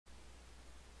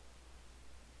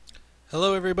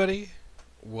Hello everybody,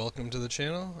 welcome to the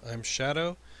channel. I'm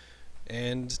Shadow,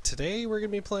 and today we're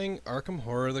going to be playing Arkham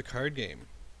Horror the card game.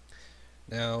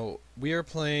 Now, we are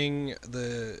playing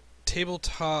the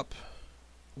tabletop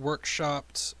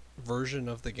workshopped version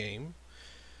of the game.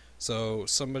 So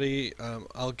somebody,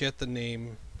 I'll get the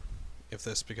name if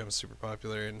this becomes super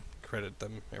popular and credit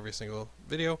them every single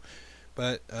video.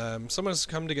 But someone's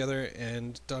come together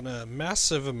and done a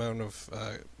massive amount of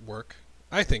work.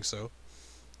 I think so.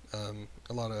 A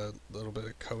little bit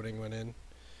of coding went in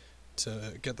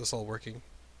to get this all working.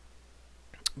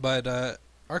 But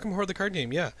Arkham Horror the card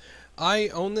game, yeah. I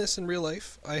own this in real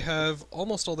life. I have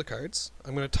almost all the cards.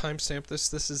 I'm going to timestamp this.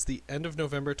 This is the end of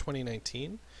November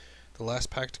 2019. The last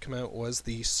pack to come out was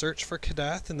the Search for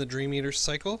Kadath in the Dream Eater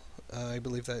cycle. I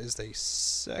believe that is the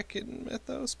second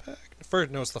Mythos pack.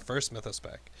 No, it's the first Mythos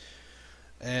pack.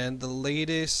 And the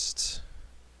latest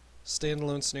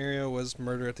standalone scenario was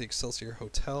Murder at the Excelsior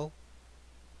Hotel.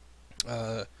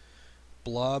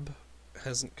 Blob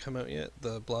hasn't come out yet,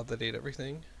 the Blob that ate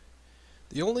everything.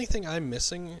 The only thing I'm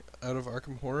missing out of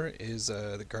Arkham Horror is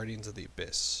the Guardians of the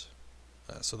Abyss.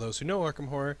 So those who know Arkham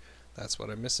Horror, that's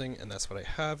what I'm missing, and that's what I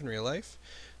have in real life.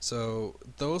 So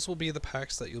those will be the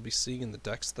packs that you'll be seeing in the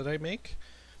decks that I make.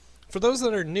 For those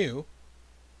that are new,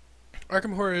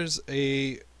 Arkham Horror is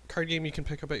a card game you can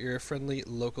pick up at your friendly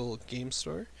local game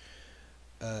store.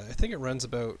 I think it runs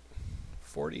about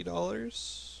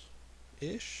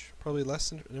 $40-ish, probably less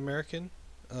than American.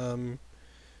 I'm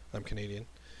Canadian.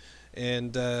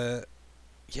 And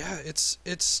yeah,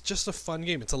 it's just a fun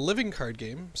game. It's a living card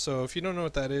game, so if you don't know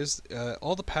what that is,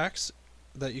 all the packs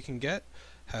that you can get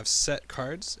have set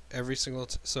cards every single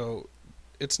so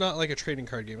it's not like a trading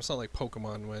card game. It's not like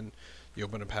Pokemon when you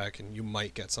open a pack and you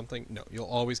might get something. No, you'll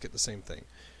always get the same thing.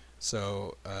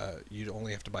 So you'd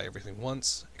only have to buy everything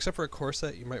once, except for a core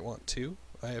set. You might want two.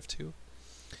 I have two.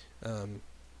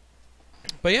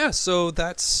 But yeah, so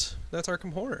that's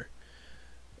Arkham Horror.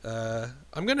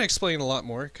 I'm going to explain a lot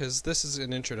more because this is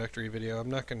an introductory video. I'm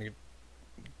not going to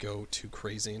go too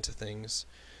crazy into things.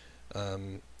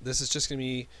 This is just going to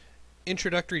be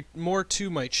introductory more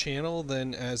to my channel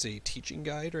than as a teaching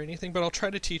guide or anything, but I'll try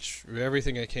to teach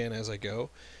everything I can as I go.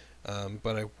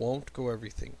 But I won't go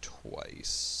everything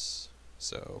twice,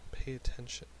 so pay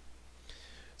attention.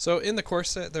 So in the core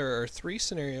set, there are 3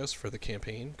 scenarios for the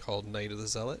campaign called Night of the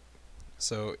Zealot.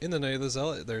 So in the Night of the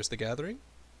Zealot, there's the Gathering,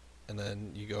 and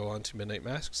then you go on to Midnight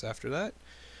Masks after that,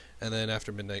 and then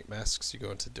after Midnight Masks, you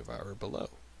go into Devour Below.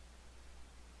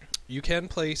 You can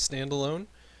play standalone,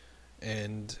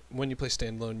 and when you play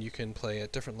standalone, you can play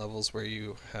at different levels where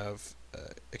you have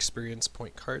experience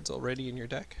point cards already in your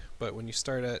deck. But when you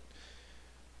start at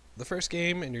the first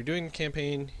game and you're doing the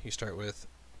campaign, you start with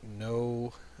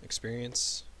no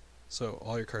experience, so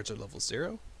all your cards are level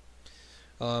 0.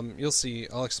 You'll see,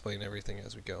 I'll explain everything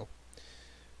as we go.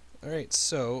 Alright,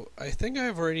 so I think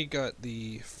I've already got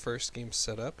the first game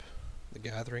set up, the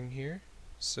Gathering here.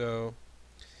 So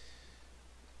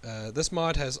this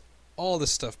mod has all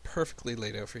this stuff perfectly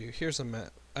laid out for you. Here's a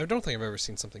map. I don't think I've ever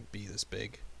seen something be this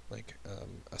big, like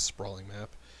a sprawling map.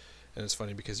 And it's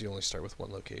funny because you only start with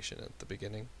one location at the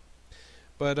beginning.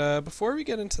 But before we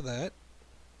get into that,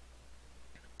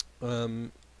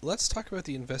 let's talk about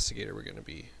the investigator we're going to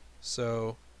be.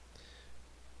 So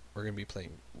we're going to be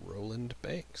playing Roland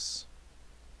Banks.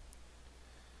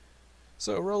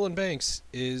 So Roland Banks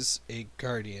is a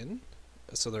guardian.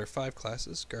 So there are 5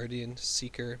 classes: Guardian,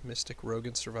 Seeker, Mystic, Rogue,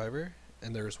 and Survivor.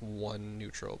 And there's 1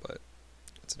 neutral, but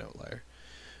it's an outlier.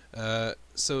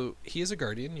 So he is a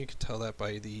Guardian. You can tell that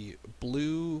by the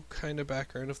blue kind of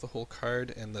background of the whole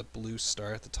card and the blue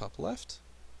star at the top left.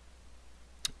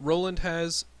 Roland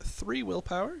has 3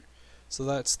 willpower. So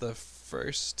that's the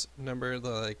first number,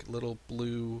 the like little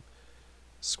blue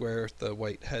square with the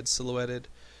white head silhouetted.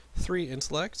 3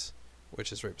 intellect,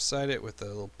 which is right beside it with the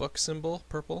little book symbol,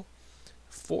 purple.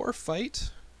 4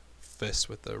 fight, fist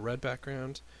with the red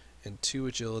background, and 2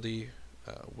 agility,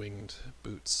 winged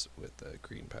boots with the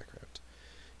green background.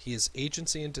 He is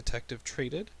agency and detective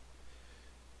traded.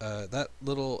 That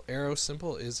little arrow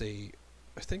symbol is I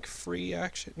think free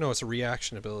action. No, it's a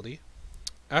reaction ability.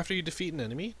 After you defeat an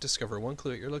enemy, discover 1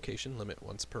 clue at your location, limit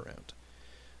once per round.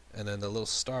 And then the little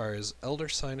star is Elder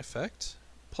Sign effect,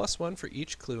 +1 for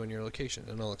each clue in your location,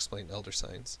 and I'll explain Elder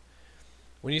Signs.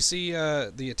 When you see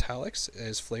the italics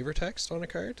as flavor text on a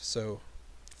card, so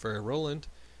for Roland,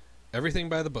 everything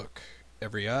by the book,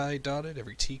 every I dotted,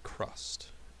 every T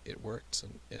crossed. It worked,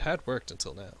 and it had worked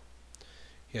until now.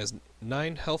 He has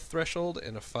 9 health threshold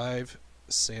and a 5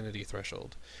 sanity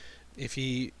threshold. If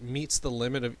he meets the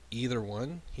limit of either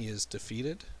one, he is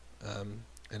defeated.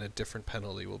 and a different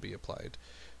penalty will be applied.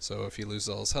 So if he loses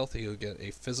all his health, he'll get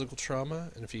a physical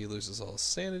trauma, and if he loses all his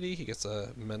sanity, he gets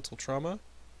a mental trauma.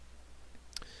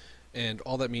 And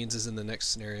all that means is in the next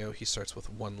scenario, he starts with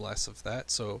 1 less of that,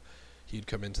 so he'd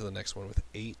come into the next one with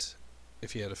 8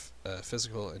 if he had a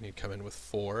physical, and he'd come in with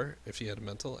 4 if he had a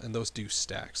mental, and those do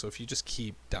stack. So if you just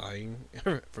keep dying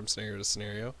from scenario to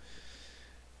scenario,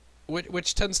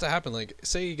 which tends to happen, like,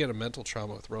 say you get a mental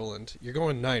trauma with Roland, you're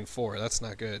going 9-4, that's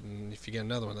not good, and if you get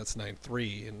another one, that's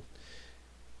 9-3, and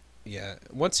yeah,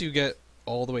 once you get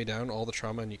all the way down, all the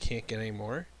trauma, and you can't get any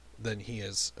more, then he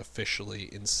is officially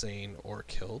insane or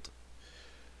killed.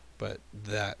 But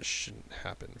that shouldn't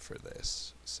happen for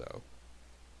this, so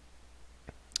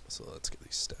let's get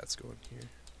these stats going here.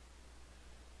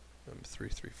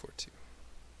 3342.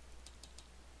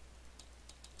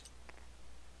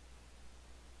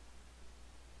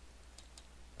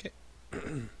 Okay.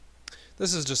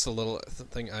 This is just a little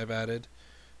thing I've added.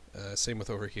 Same with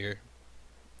over here.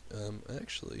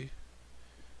 Actually,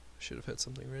 I should have had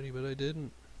something ready, but I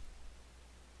didn't.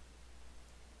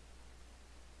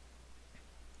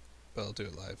 But I'll do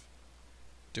it live.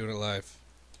 Doing it live.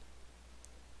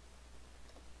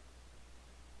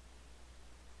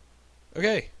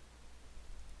 Okay.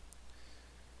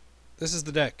 This is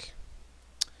the deck.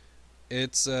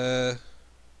 It's not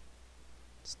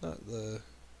the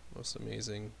most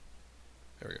amazing.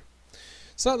 There we go.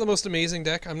 It's not the most amazing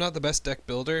deck. I'm not the best deck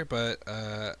builder, but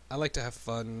I like to have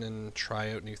fun and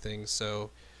try out new things. So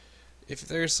if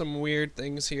there's some weird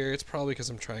things here, it's probably because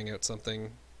I'm trying out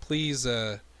something. Please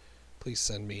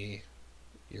send me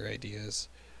your ideas.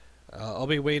 I'll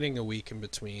be waiting a week in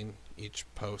between each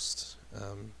post,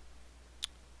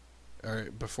 or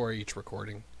before each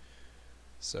recording.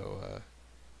 So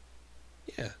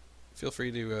yeah, feel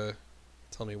free to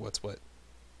tell me what's what.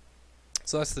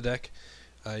 So that's the deck.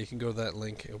 You can go to that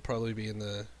link. It'll probably be in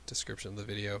the description of the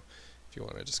video if you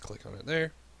want to just click on it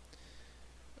there.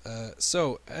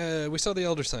 We saw the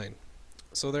Elder Sign.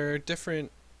 So there are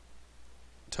different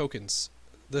tokens.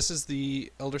 This is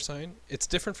the Elder Sign. It's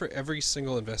different for every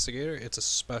single investigator. It's a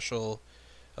special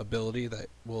ability that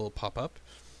will pop up.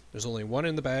 There's only 1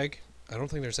 in the bag. I don't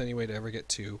think there's any way to ever get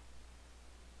 2.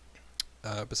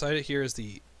 Beside it here is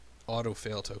the auto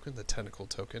fail token, the tentacle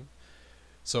token.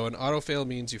 So an auto fail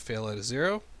means you fail at a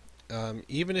 0.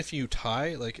 Even if you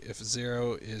tie, like if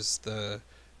 0 is the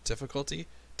difficulty,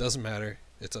 doesn't matter.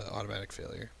 It's an automatic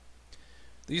failure.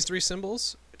 These 3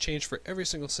 symbols change for every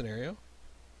single scenario.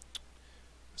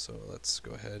 So let's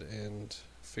go ahead and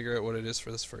figure out what it is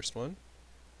for this first one.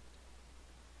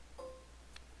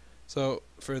 So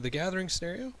for the gathering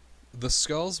scenario, the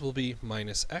skulls will be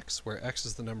 -X, where X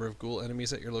is the number of ghoul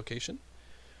enemies at your location.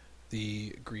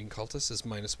 The green cultist is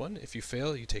 -1. If you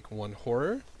fail, you take 1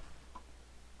 horror.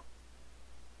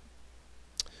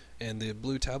 And the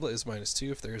blue tablet is -2.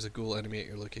 If there is a ghoul enemy at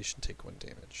your location, take 1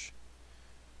 damage.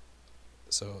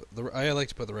 So I like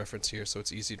to put the reference here so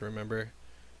it's easy to remember.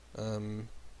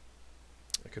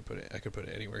 I could put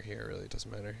it anywhere here, really, it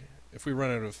doesn't matter. If we run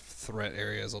out of threat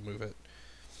areas, I'll move it.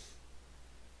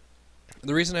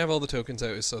 The reason I have all the tokens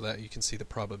out is so that you can see the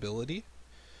probability.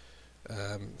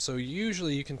 So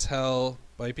usually you can tell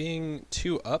by being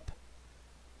 2 up,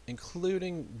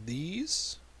 including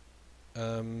these,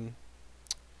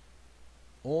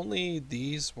 only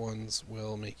these ones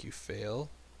will make you fail.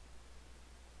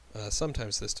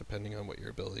 Sometimes this depending on what your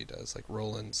ability does, like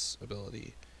Roland's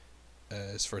ability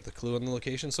is for the clue on the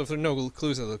location. So if there are no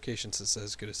clues on the locations, it's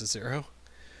as good as a 0.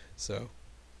 So,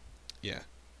 yeah.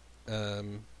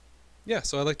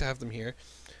 So I like to have them here.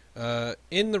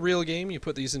 In the real game, you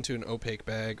put these into an opaque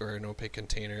bag or an opaque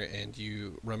container, and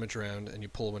you rummage around and you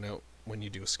pull one out when you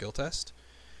do a skill test.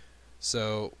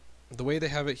 So the way they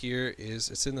have it here is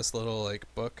it's in this little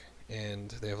book,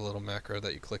 and they have a little macro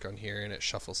that you click on here, and it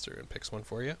shuffles through and picks one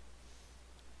for you.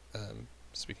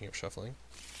 Speaking of shuffling,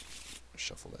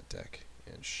 shuffle that deck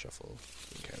and shuffle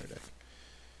the encounter deck.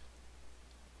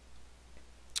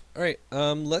 Alright,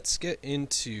 let's get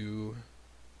into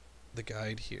the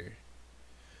guide here.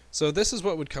 So this is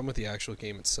what would come with the actual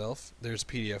game itself. There's a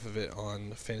PDF of it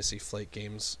on Fantasy Flight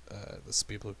Games, the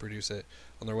people who produce it,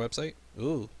 on their website.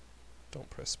 Ooh, don't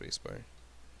press spacebar.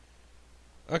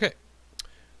 Okay.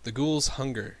 The Ghoul's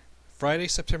Hunger. Friday,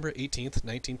 September 18th,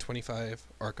 1925,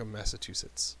 Arkham,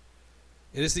 Massachusetts.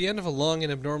 It is the end of a long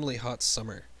and abnormally hot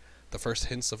summer. The first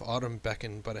hints of autumn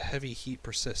beckon, but a heavy heat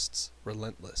persists,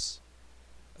 relentless.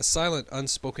 A silent,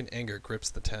 unspoken anger grips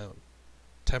the town.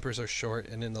 Tempers are short,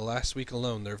 and in the last week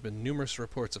alone there have been numerous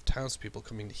reports of townspeople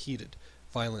coming to heated,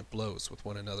 violent blows with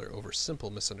one another over simple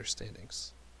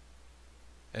misunderstandings.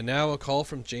 And now a call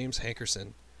from James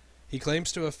Hankerson. He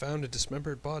claims to have found a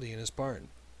dismembered body in his barn.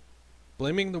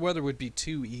 Blaming the weather would be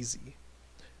too easy.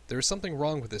 There is something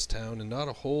wrong with this town, and not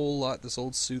a whole lot this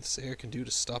old soothsayer can do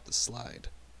to stop the slide.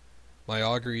 My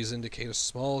auguries indicate a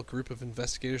small group of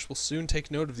investigators will soon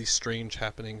take note of these strange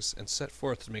happenings and set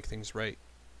forth to make things right.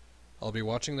 I'll be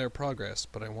watching their progress,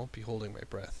 but I won't be holding my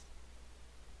breath.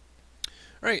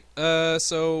 Alright,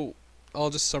 so I'll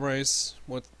just summarize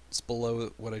what's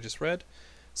below what I just read.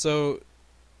 So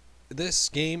this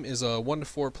game is a 1 to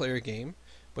 4 player game,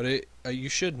 but you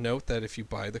should note that if you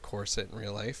buy the core set in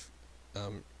real life,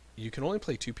 you can only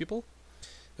play 2 people.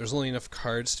 There's only enough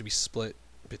cards to be split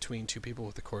between 2 people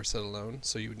with the core set alone,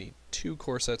 so you would need 2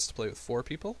 core sets to play with 4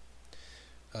 people.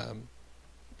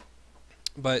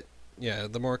 But yeah,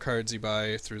 the more cards you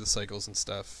buy through the cycles and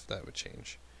stuff, that would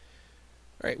change.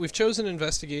 Alright, we've chosen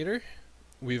Investigator.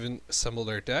 We've assembled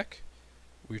our deck.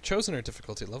 We've chosen our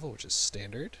difficulty level, which is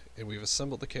standard, and we've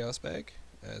assembled the Chaos Bag,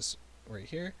 as right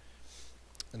here.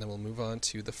 And then we'll move on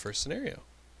to the first scenario,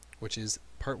 which is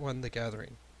Part 1, The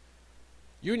Gathering.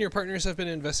 You and your partners have been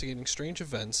investigating strange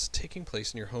events taking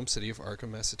place in your home city of Arkham,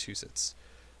 Massachusetts.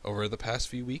 Over the past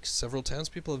few weeks, several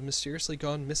townspeople have mysteriously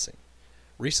gone missing.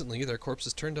 Recently, their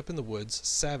corpses turned up in the woods,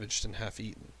 savaged and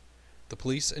half-eaten. The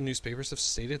police and newspapers have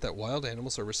stated that wild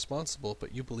animals are responsible,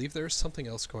 but you believe there is something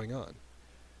else going on.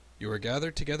 You are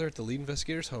gathered together at the lead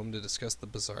investigator's home to discuss the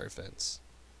bizarre events.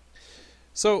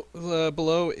 So,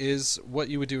 below is what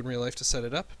you would do in real life to set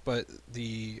it up, but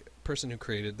the person who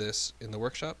created this in the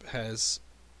workshop has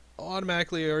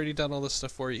automatically already done all this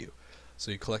stuff for you. So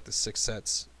you collect the 6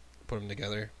 sets, put them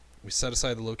together. We set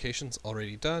aside the locations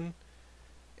already done,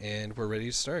 and we're ready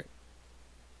to start.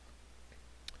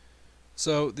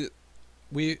 So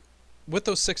with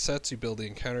those 6 sets, you build the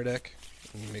encounter deck,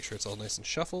 and you make sure it's all nice and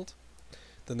shuffled.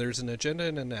 Then there's an agenda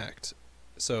and an act.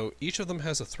 So each of them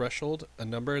has a threshold, a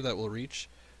number that will reach.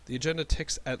 The agenda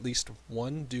ticks at least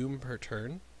 1 doom per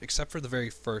turn, except for the very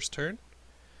first turn.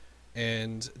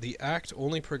 And the act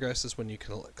only progresses when you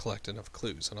collect enough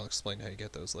clues, and I'll explain how you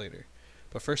get those later.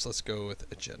 But first let's go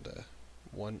with agenda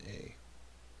 1A.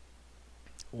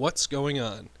 What's going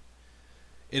on?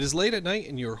 It is late at night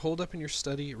and you are holed up in your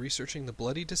study researching the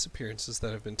bloody disappearances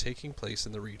that have been taking place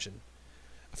in the region.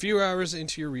 A few hours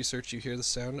into your research, you hear the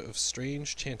sound of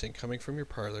strange chanting coming from your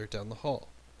parlor down the hall.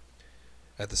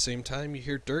 At the same time, you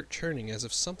hear dirt churning as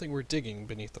if something were digging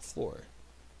beneath the floor.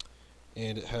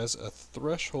 And it has a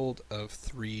threshold of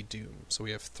 3 doom, so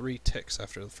we have 3 ticks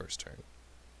after the first turn.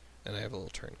 And I have a little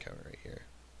turn counter right here.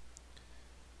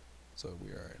 So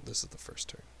this is the first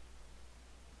turn.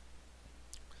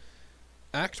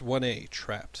 Act 1A,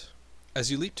 Trapped.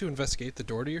 As you leap to investigate, the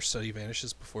door to your study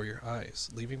vanishes before your eyes,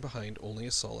 leaving behind only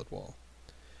a solid wall.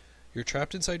 You're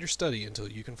trapped inside your study until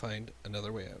you can find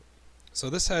another way out. So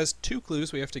this has 2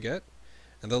 clues we have to get,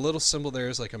 and the little symbol there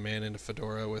is like a man in a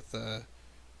fedora with a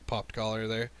popped collar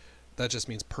there. That just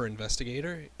means per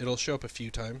investigator. It'll show up a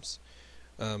few times,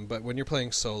 but when you're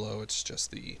playing solo, it's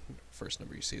just the first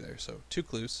number you see there. So 2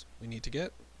 clues we need to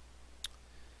get.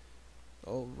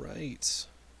 Alright.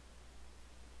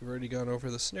 We've already gone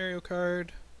over the scenario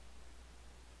card.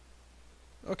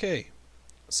 Okay,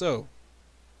 so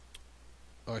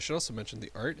I should also mention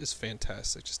the art is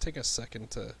fantastic. Just take a second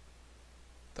to...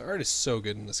 The art is so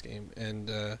good in this game, and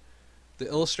the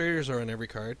illustrators are on every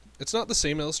card. It's not the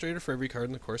same illustrator for every card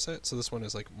in the core set, so this one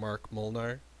is like Mark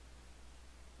Molnar,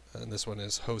 and this one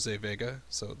is Jose Vega,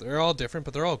 so they're all different,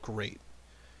 but they're all great.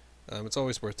 It's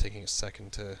always worth taking a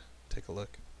second to take a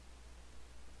look.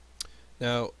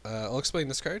 Now, I'll explain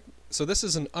this card. So this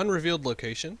is an unrevealed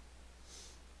location.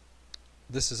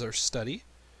 This is our study.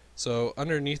 So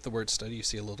underneath the word study, you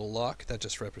see a little lock. That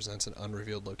just represents an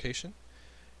unrevealed location.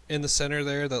 In the center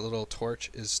there, that little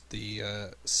torch is the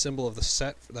symbol of the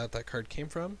set that card came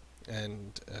from.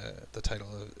 And the title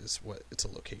is what it's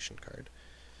a location card.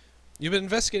 You've been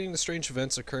investigating the strange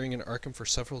events occurring in Arkham for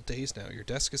several days now. Your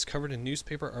desk is covered in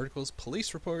newspaper articles,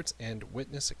 police reports, and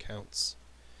witness accounts.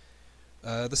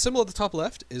 The symbol at the top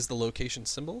left is the location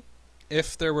symbol.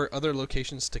 If there were other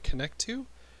locations to connect to,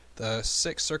 the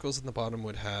 6 circles in the bottom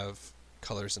would have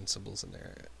colors and symbols in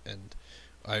there, and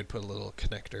I'd put a little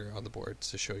connector on the board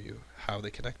to show you how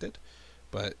they connected,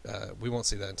 but we won't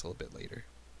see that until a bit later.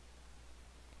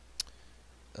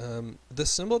 The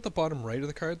symbol at the bottom right of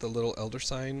the card, the little elder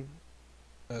sign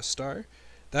star,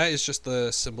 that is just the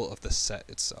symbol of the set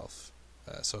itself.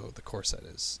 So the core set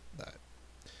is that.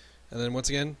 And then once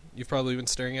again, you've probably been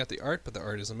staring at the art, but the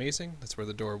art is amazing. That's where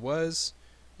the door was,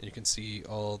 and you can see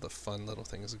all the fun little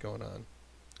things going on.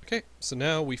 Okay, so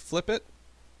now we flip it.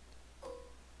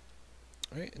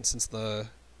 Alright, and since the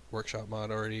workshop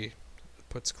mod already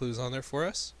puts clues on there for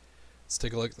us, Let's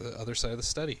take a look at the other side of the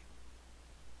study.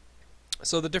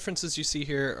 So the differences you see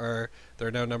here are there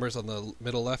are now numbers on the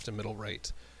middle left and middle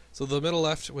right. So the middle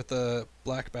left with the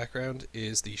black background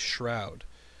is the shroud.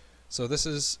 So this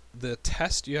is the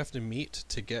test you have to meet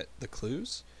to get the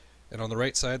clues. And on the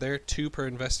right side there, 2 per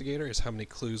investigator is how many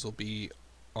clues will be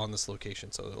on this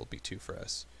location. So it'll be 2 for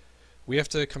us. We have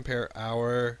to compare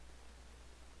our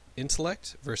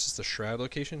intellect versus the shroud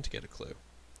location to get a clue.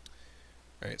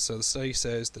 Alright, so the study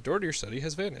says the door to your study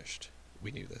has vanished. We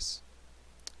knew this.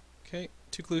 Okay,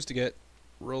 2 clues to get.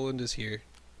 Roland is here.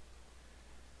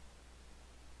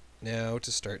 Now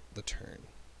to start the turn.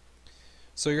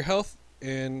 So your health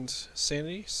and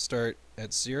sanity start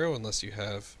at 0 unless you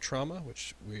have trauma,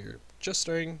 which we're just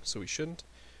starting, so we shouldn't.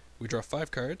 We draw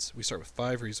 5 cards. We start with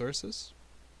 5 resources.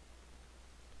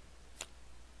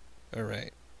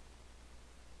 Alright.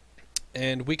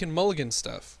 And we can mulligan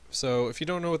stuff. So if you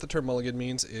don't know what the term mulligan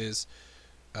means is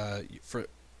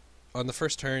on the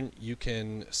first turn you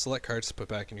can select cards to put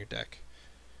back in your deck.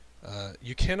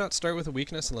 You cannot start with a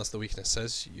weakness unless the weakness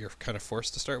says you're kind of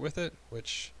forced to start with it,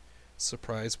 which,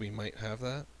 surprise, we might have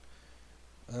that.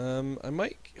 I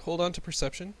might hold on to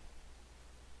perception.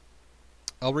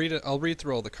 I'll read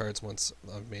through all the cards once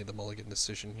I've made the mulligan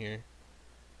decision here.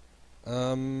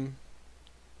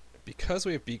 Because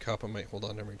we have B-Cop, I might hold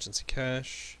on to emergency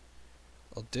cash.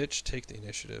 I'll ditch, take the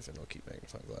initiative, and I'll keep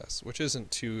magnifying glass, which isn't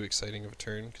too exciting of a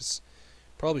turn, because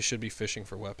probably should be fishing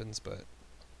for weapons, but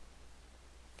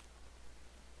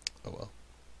oh well.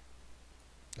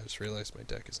 I just realized my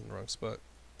deck is in the wrong spot.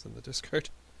 It's in the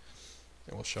discard.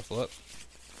 And we'll shuffle up.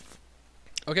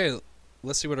 Okay,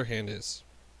 let's see what our hand is.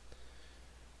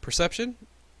 Perception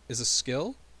is a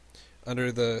skill.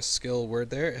 Under the skill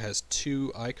word there, it has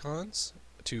 2 icons,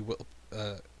 2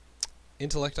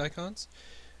 intellect icons.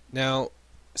 Now,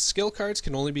 skill cards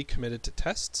can only be committed to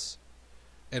tests,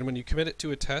 and when you commit it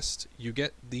to a test, you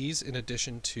get these in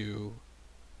addition to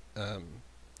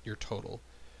your total.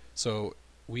 So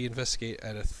we investigate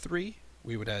at a 3,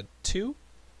 we would add 2,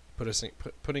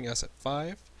 putting us at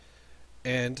 5,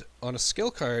 and on a skill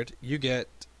card, you get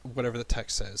whatever the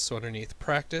text says. So underneath,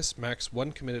 practice, max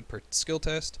 1 committed per skill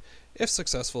test. If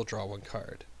successful, draw 1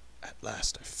 card. At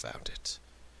last I found it.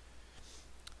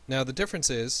 Now the difference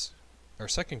is, our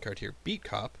second card here, Beat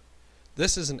Cop,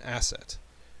 this is an asset.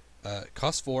 It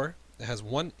costs 4, it has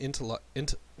 1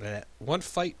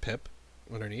 fight pip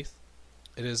underneath.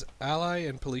 It is ally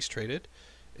and police traded,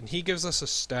 and he gives us a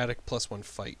static +1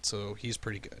 fight, so he's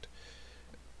pretty good.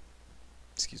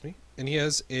 Excuse me. And he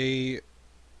has a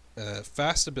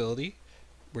fast ability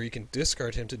where you can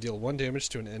discard him to deal 1 damage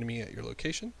to an enemy at your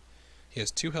location. He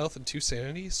has 2 health and 2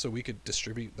 sanity, so we could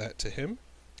distribute that to him,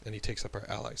 and he takes up our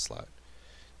ally slot.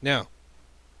 Now,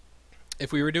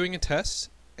 if we were doing a test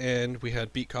and we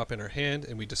had Beat Cop in our hand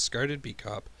and we discarded Beat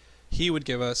Cop, he would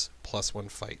give us +1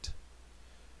 fight,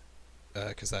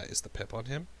 because that is the pip on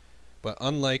him. But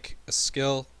unlike a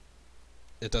skill,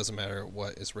 it doesn't matter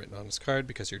what is written on his card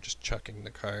because you're just chucking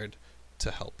the card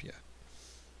to help you.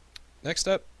 Next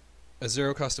up, a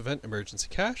 0-cost event, Emergency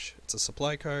Cash. It's a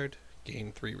supply card,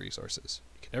 gain 3 resources.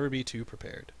 You can never be too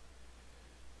prepared.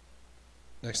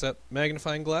 Next up,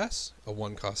 Magnifying Glass, a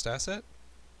 1-cost asset.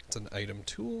 It's an item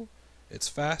tool. It's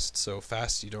fast, so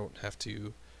fast you don't have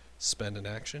to spend an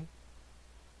action.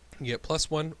 You get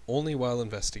 +1 only while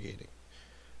investigating.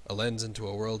 A lens into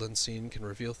a world unseen can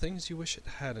reveal things you wish it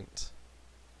hadn't.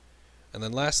 And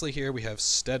then lastly here we have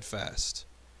Steadfast.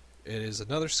 It is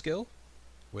another skill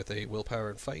with a willpower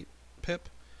and fight pip.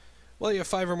 While you have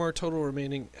 5 or more total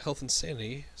remaining health and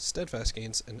sanity, Steadfast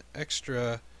gains an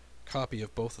extra copy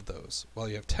of both of those. While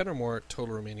you have 10 or more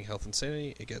total remaining health and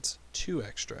sanity, it gets 2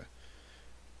 extra.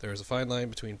 There is a fine line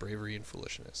between bravery and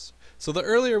foolishness. So the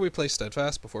earlier we play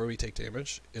Steadfast before we take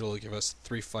damage, it'll give us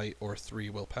 3 fight or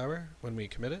 3 willpower when we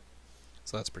commit it.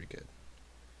 So that's pretty good.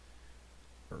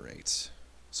 Alright.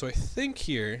 So I think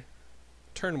here,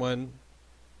 turn 1,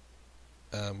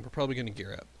 we're probably going to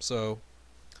gear up. So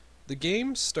the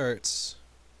game starts...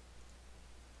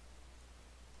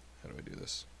 How do I do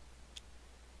this?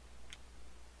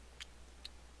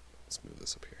 Let's move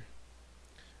this up here.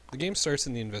 The game starts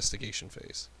in the investigation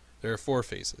phase. There are 4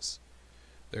 phases.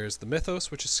 There's the mythos,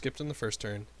 which is skipped in the first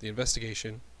turn, the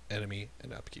investigation, enemy,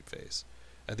 and upkeep phase.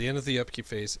 At the end of the upkeep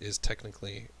phase is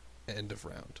technically end of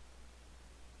round.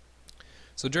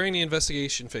 So during the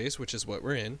investigation phase, which is what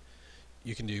we're in,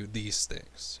 you can do these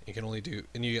things. You can only do,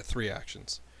 and you get 3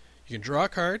 actions. You can draw a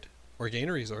card or gain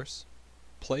a resource,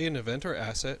 play an event or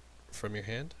asset from your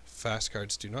hand. Fast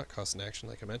cards do not cost an action,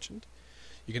 like I mentioned.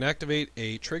 You can activate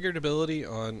a triggered ability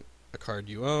on a card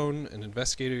you own, an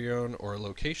investigator you own, or a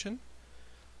location.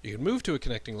 You can move to a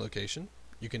connecting location.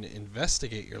 You can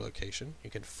investigate your location. You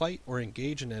can fight or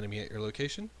engage an enemy at your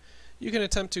location. You can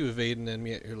attempt to evade an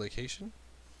enemy at your location.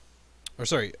 Or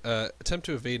sorry, attempt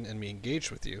to evade an enemy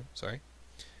engaged with you. Sorry.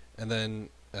 And then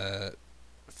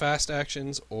fast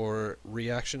actions or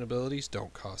reaction abilities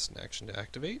don't cost an action to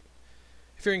activate.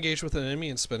 If you're engaged with an enemy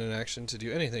and spend an action to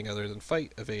do anything other than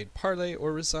fight, evade, parley,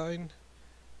 or resign,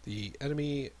 the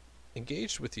enemy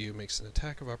engaged with you makes an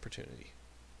attack of opportunity.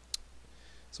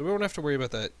 So we won't have to worry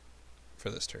about that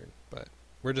for this turn, but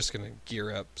we're just going to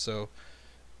gear up. So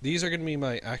these are going to be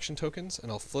my action tokens,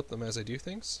 and I'll flip them as I do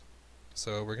things.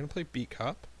 So we're going to play Beat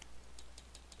Cop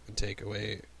and take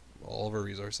away all of our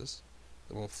resources.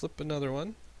 Then we'll flip another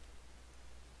one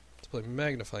to play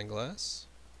Magnifying Glass.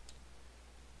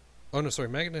 Oh no, sorry,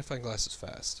 Magnifying Glass is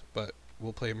fast, but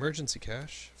we'll play Emergency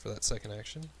Cash for that second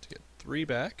action to get 3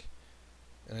 back.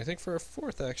 And I think for our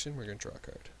 4th action, we're going to draw a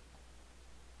card.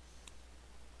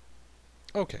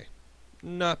 Okay,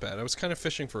 not bad. I was kind of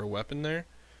fishing for a weapon there,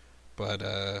 but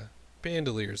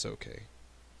Bandoleer's okay.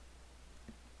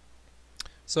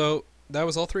 So that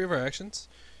was all 3 of our actions.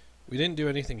 We didn't do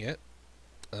anything yet.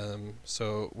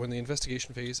 So when the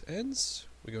investigation phase ends,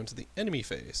 we go into the enemy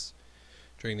phase.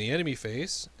 During the enemy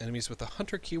phase, enemies with the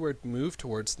hunter keyword move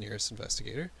towards the nearest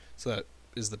investigator. So that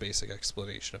is the basic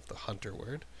explanation of the hunter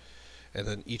word. And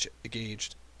then each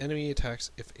engaged enemy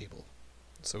attacks if able.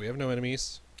 So we have no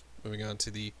enemies. Moving on to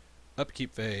the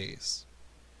upkeep phase.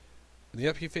 In the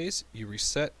upkeep phase, you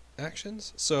reset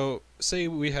actions. So say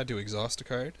we had to exhaust a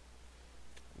card.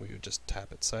 We would just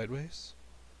tap it sideways.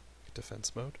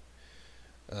 Defense mode.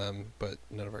 But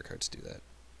none of our cards do that.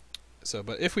 So,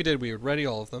 but if we did, we would ready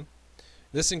all of them.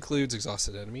 This includes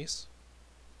exhausted enemies.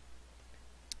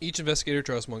 Each investigator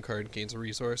draws 1 card, gains a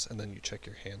resource, and then you check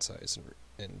your hand size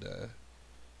and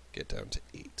get down to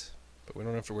 8. But we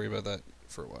don't have to worry about that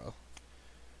for a while.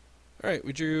 Alright,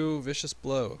 we drew Vicious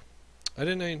Blow. I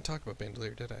didn't even talk about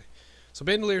Bandolier, did I? So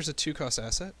Bandolier is a 2-cost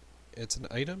asset. It's an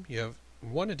item. You have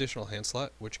 1 additional hand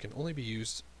slot, which can only be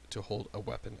used to hold a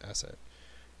weapon asset.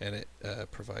 And it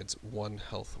provides 1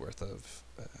 health worth of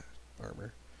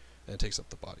armor. And it takes up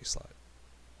the body slot.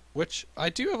 Which, I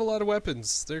do have a lot of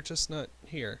weapons. They're just not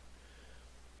here.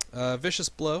 Vicious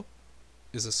Blow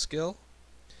is a skill.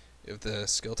 If the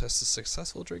skill test is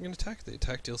successful during an attack, the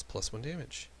attack deals +1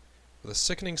 damage. With a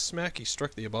sickening smack, he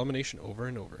struck the abomination over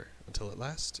and over, until at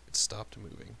last it stopped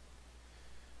moving.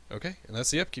 Okay, and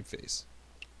that's the upkeep phase.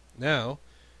 Now,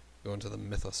 go into the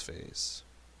Mythos phase.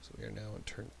 So we are now on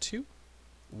turn 2.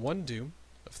 1 Doom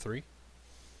of 3.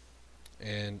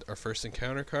 And our first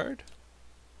encounter card.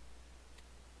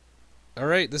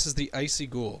 Alright, this is the Icy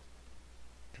Ghoul.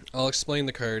 I'll explain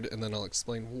the card, and then I'll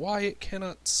explain why it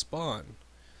cannot spawn.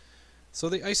 So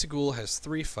the Icy Ghoul has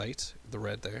 3 fight, the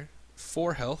red there,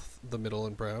 4 health, the middle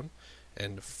and brown,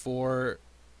 and 4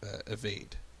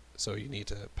 evade. So you need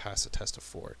to pass a test of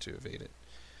 4 to evade it.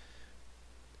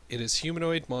 It is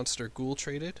humanoid monster ghoul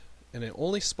traded, and it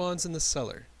only spawns in the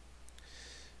cellar.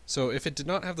 So if it did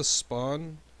not have the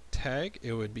spawn tag,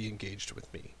 it would be engaged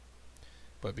with me.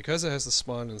 But because it has the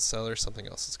spawn in the cellar, something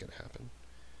else is going to happen.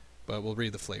 But we'll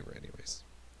read the flavor anyways.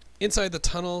 Inside the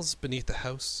tunnels beneath the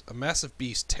house, a massive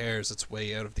beast tears its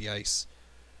way out of the ice.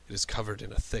 It is covered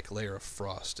in a thick layer of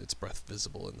frost, its breath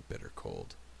visible in the bitter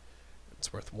cold.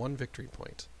 It's worth 1 victory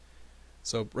point.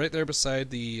 So right there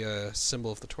beside the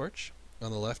symbol of the torch,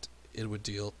 on the left it would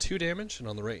deal 2 damage, and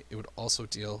on the right it would also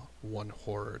deal 1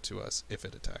 horror to us if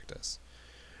it attacked us.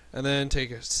 And then take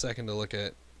a second to look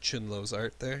at Chunlo's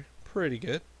art there. Pretty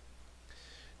good.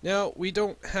 Now, we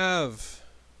don't have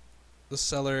the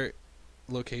cellar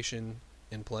location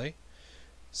in play,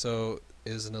 so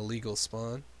it is an illegal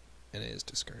spawn, and it is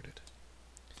discarded.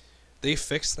 They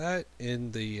fixed that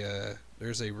in the,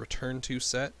 there's a Return to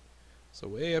set. So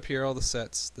way up here, all the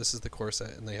sets, this is the core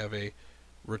set, and they have a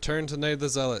Return to Night of the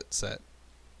Zealot set,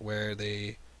 where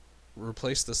they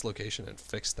replaced this location and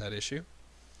fixed that issue.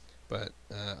 But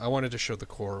I wanted to show the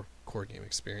core game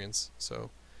experience, so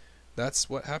that's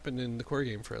what happened in the core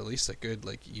game for at least a good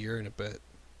year and a bit.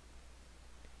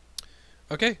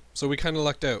 Okay, so we kind of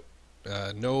lucked out.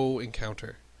 No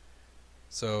encounter.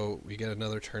 So we get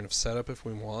another turn of setup if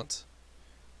we want.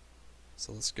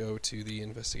 So let's go to the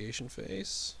investigation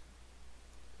phase.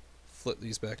 Flip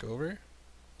these back over.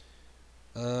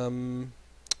 I'm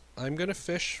going to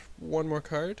fish 1 more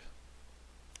card.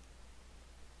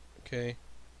 Okay.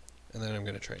 And then I'm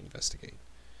going to try and investigate.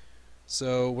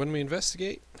 So when we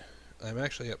investigate, I'm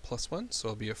actually at +1, so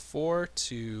I'll be a 4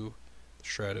 to the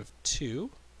Shroud of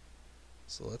 2.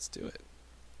 So let's do it.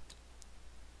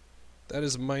 That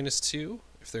is -2.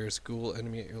 If there is a ghoul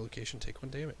enemy at your location, take 1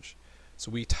 damage.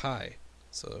 So we tie.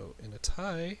 So in a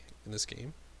tie in this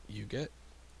game,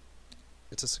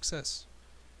 it's a success.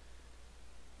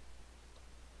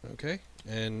 Okay,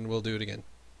 and we'll do it again.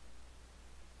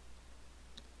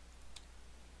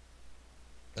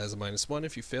 As a -1,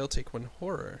 if you fail, take 1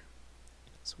 horror.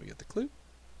 So we get the clue.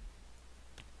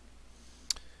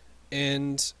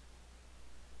 And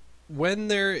when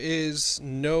there is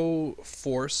no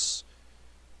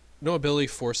ability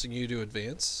forcing you to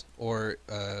advance, or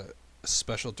a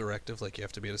special directive like you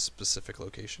have to be at a specific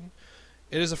location,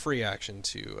 it is a free action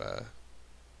to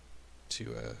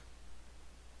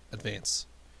advance.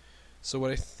 So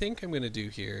what I think I'm going to do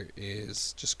here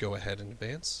is just go ahead and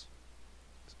advance.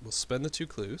 We'll spend the 2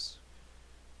 clues,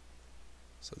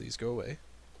 so these go away.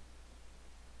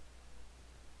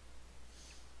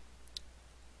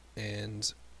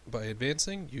 And by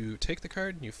advancing, you take the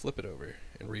card and you flip it over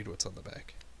and read what's on the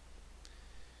back.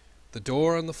 The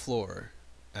door on the floor,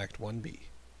 Act 1B.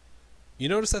 You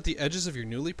notice that the edges of your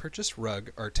newly purchased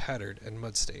rug are tattered and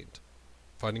mud-stained.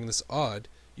 Finding this odd,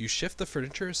 you shift the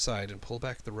furniture aside and pull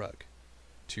back the rug.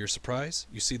 To your surprise,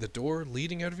 you see the door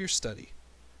leading out of your study.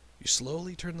 You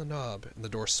slowly turn the knob and the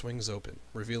door swings open,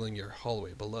 revealing your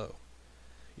hallway below.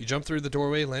 You jump through the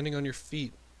doorway, landing on your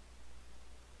feet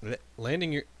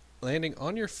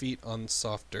on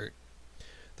soft dirt.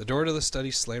 The door to the study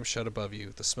slams shut above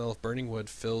you. The smell of burning wood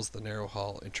fills the narrow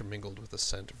hall, intermingled with the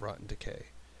scent of rotten decay.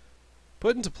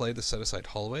 Put into play the set-aside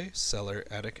hallway, cellar,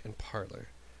 attic, and parlor.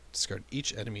 Discard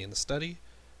each enemy in the study,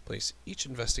 place each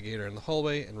investigator in the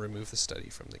hallway, and remove the study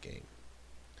from the game.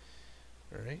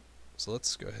 Alright, so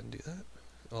let's go ahead and do that.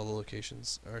 All the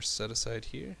locations are set aside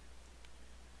here.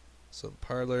 So the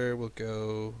parlor will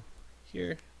go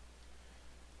here.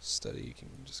 Study can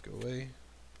just go away.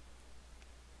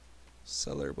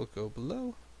 Cellar will go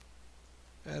below.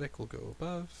 Attic will go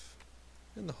above.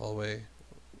 And the hallway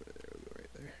will go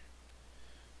right there.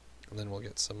 And then we'll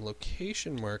get some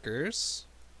location markers.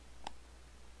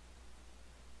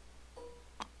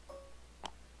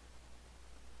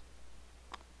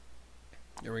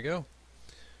 There we go.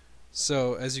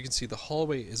 So as you can see, the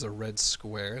hallway is a red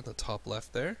square in the top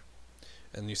left there.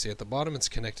 And you see at the bottom it's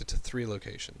connected to 3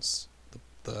 locations.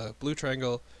 The blue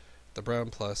triangle, the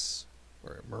brown plus,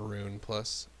 or maroon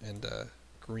plus, and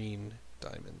green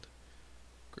diamond.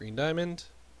 Green diamond,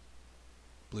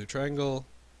 blue triangle,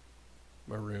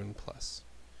 maroon plus.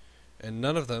 And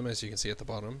none of them, as you can see at the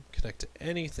bottom, connect to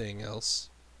anything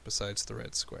else besides the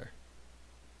red square.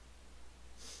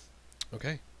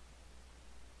 Okay.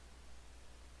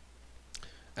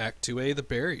 Act 2A, the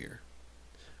barrier.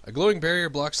 A glowing barrier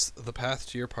blocks the path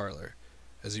to your parlor.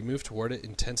 As you move toward it,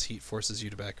 intense heat forces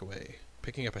you to back away.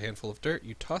 Picking up a handful of dirt,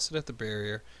 you toss it at the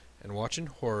barrier and watch in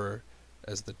horror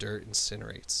as the dirt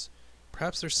incinerates.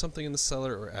 Perhaps there's something in the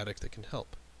cellar or attic that can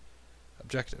help.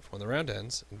 Objective. When the round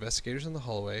ends, investigators in the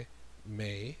hallway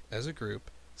may, as a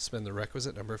group, spend the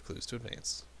requisite number of clues to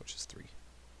advance, which is 3.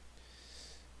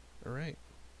 Alright.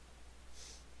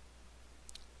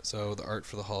 So the art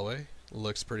for the hallway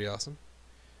looks pretty awesome.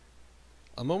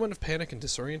 A moment of panic and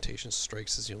disorientation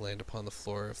strikes as you land upon the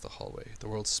floor of the hallway. The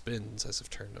world spins as if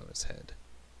turned on its head.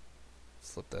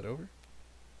 Flip that over.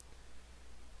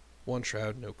 1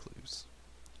 shroud, no clues.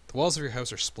 The walls of your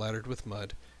house are splattered with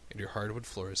mud, and your hardwood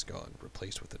floor is gone,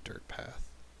 replaced with a dirt path.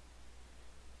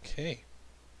 Okay.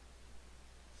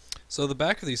 So the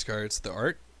back of these cards, the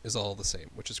art is all the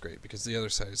same, which is great, because the other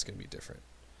side is going to be different.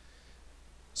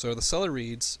 So the cellar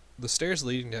reads, the stairs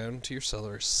leading down to your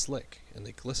cellar are slick, and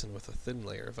they glisten with a thin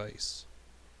layer of ice.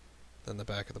 Then the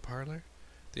back of the parlor.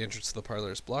 The entrance to the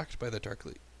parlor is blocked by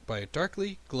a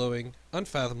darkly glowing,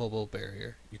 unfathomable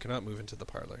barrier. You cannot move into the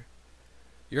parlor.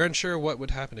 You're unsure what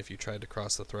would happen if you tried to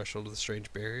cross the threshold of the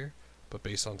strange barrier, but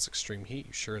based on its extreme heat,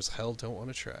 you sure as hell don't want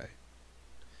to try.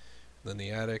 Then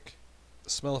the attic. The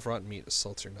smell of rotten meat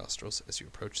assaults your nostrils as you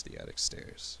approach the attic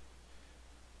stairs.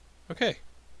 Okay.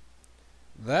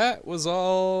 That was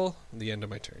all the end of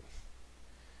my turn.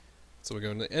 So we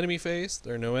go into the enemy phase.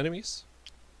 There are no enemies.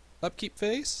 Upkeep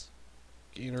phase.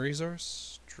 Gain a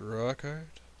resource. Draw a card.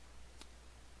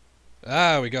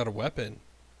 Ah, we got a weapon.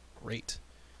 Great.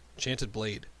 Enchanted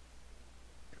Blade.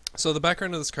 So the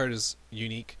background of this card is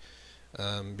unique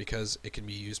because it can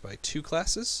be used by 2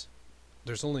 classes.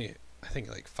 There's only, I think,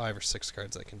 like 5 or 6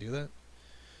 cards that can do that.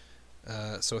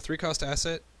 So a 3-cost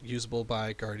asset, usable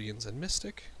by Guardians and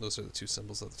Mystic. Those are the 2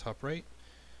 symbols at the top right.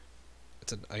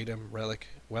 It's an item, relic,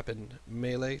 weapon,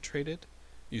 melee traded.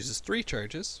 Uses 3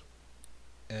 charges.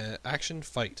 Action,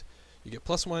 fight. You get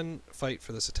 +1 fight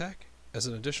for this attack. As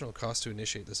an additional cost to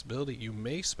initiate this ability, you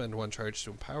may spend 1 charge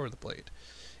to empower the blade.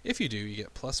 If you do, you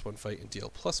get +1 fight and deal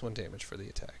 +1 damage for the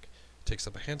attack. It takes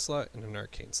up a hand slot and an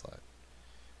arcane slot.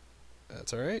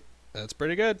 That's alright. That's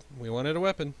pretty good. We wanted a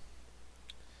weapon.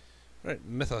 Alright,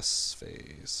 Mythos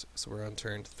phase. So we're on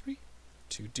turn 3.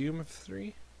 2 Doom of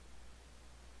 3.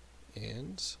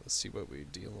 And let's see what we're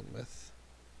dealing with.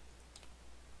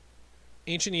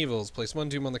 Ancient Evils. Place 1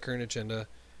 Doom on the current agenda.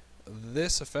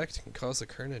 This effect can cause the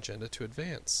current agenda to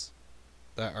advance.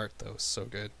 That art, though, is so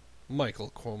good.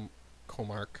 Michael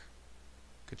Comark.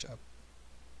 Good job.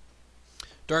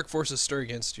 Dark forces stir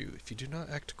against you. If you do not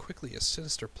act quickly, a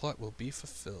sinister plot will be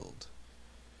fulfilled.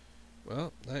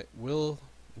 Well, that will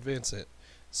advance it.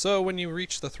 So when you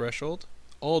reach the threshold,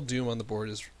 all Doom on the board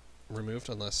is removed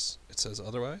unless it says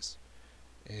otherwise.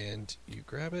 And you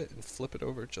grab it and flip it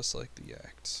over just like the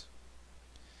act.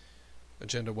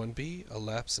 Agenda 1B, a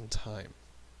lapse in time.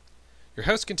 Your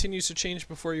house continues to change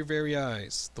before your very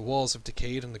eyes. The walls have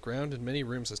decayed and the ground in many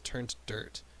rooms has turned to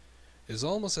dirt. It is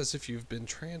almost as if you've been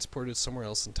transported somewhere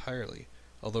else entirely,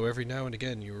 although every now and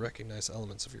again you recognize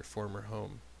elements of your former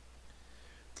home.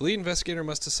 The lead investigator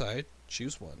must decide.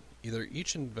 Choose one. Either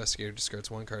each investigator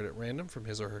discards 1 card at random from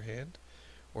his or her hand,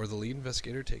 or the lead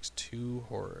investigator takes 2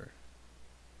 horror.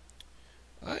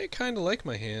 I kind of like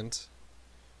my hand.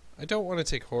 I don't want to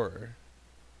take horror.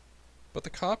 But the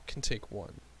cop can take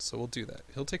 1, so we'll do that.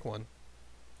 He'll take 1.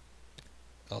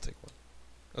 I'll take 1.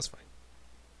 That's fine.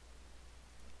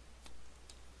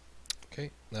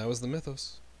 Okay, that was the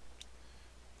Mythos.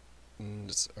 And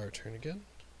it's our turn again.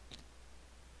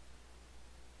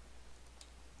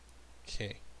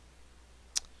 Okay.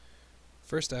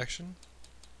 First action.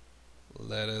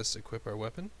 Let us equip our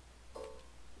weapon.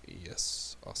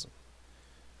 Yes, awesome.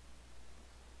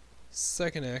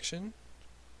 Second action.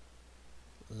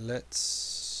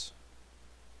 Let's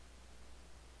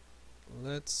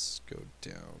go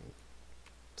down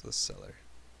to the cellar.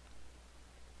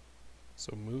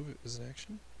 So move is an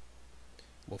action.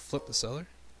 We'll flip the cellar.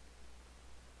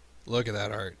 Look at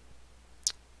that art.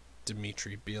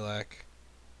 Dmitry Bielak.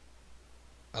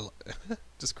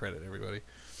 Just credit everybody.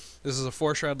 This is a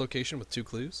 4-shroud location with 2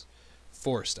 clues.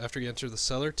 Forced. After you enter the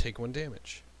cellar, take 1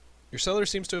 damage. Your cellar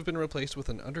seems to have been replaced with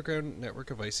an underground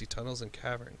network of icy tunnels and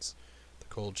caverns. The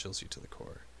cold chills you to the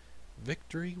core.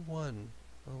 Victory 1.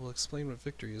 Well, we'll explain what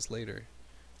victory is later.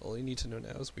 All you need to know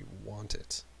now is we want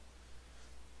it.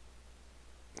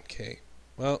 Okay,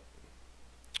 well,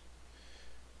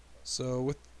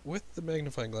 so with the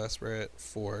magnifying glass we're at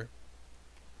 4.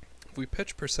 If we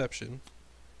pitch perception,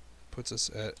 it puts us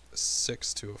at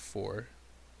 6 to a 4,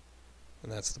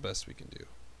 and that's the best we can do.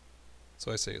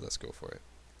 So I say let's go for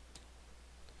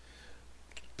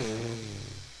it.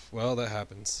 Well, that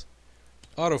happens.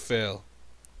 Auto fail.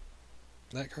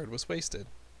 That card was wasted.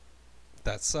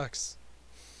 That sucks.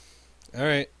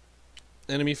 Alright.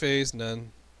 Enemy phase,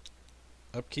 none.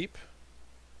 Upkeep.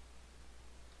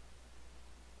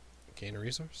 Gain a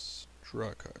resource. Draw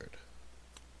a card.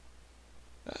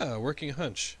 Ah, working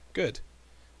hunch. Good.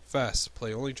 Fast.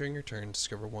 Play only during your turn.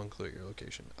 Discover 1 clue at your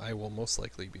location. I will most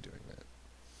likely be doing that.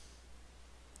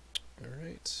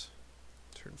 Alright.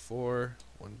 Turn 4.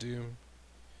 1 Doom.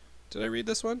 Did I read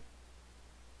this one?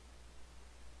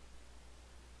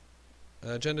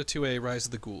 Agenda 2A, Rise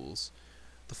of the Ghouls.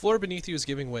 The floor beneath you is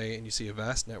giving way, and you see a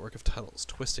vast network of tunnels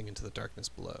twisting into the darkness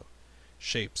below.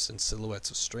 Shapes and silhouettes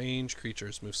of strange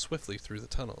creatures move swiftly through the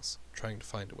tunnels, trying to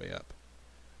find a way up.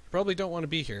 You probably don't want to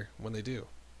be here when they do.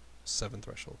 7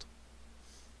 threshold.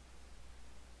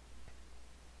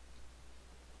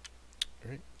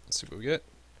 Alright, let's see what we get.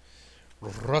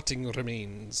 Rotting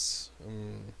Remains.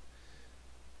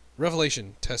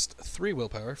 Revelation. Test 3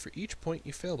 willpower. For each point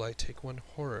you fail by, take 1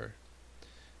 horror.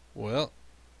 Well,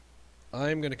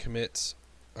 I'm going to commit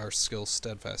our skill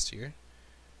Steadfast here.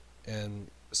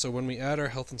 And so when we add our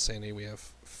health and sanity, we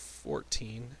have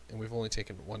 14, and we've only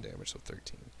taken 1 damage, so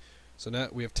 13. So now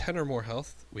we have 10 or more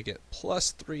health. We get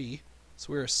plus 3,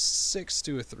 so we're 6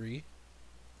 to a 3.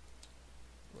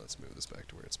 Let's move this back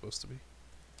to where it's supposed to be.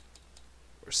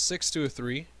 We're 6 to a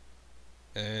 3,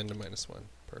 and a -1.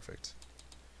 Perfect.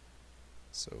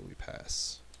 So we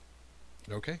pass.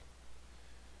 Okay.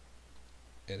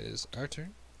 It is our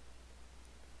turn.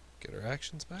 Get our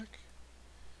actions back.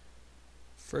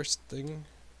 First thing,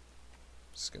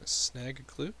 just gonna snag a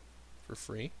clue for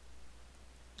free.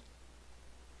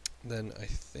 Then I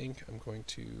think I'm going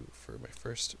to, for my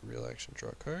first real action, draw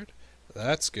a card.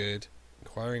 That's good.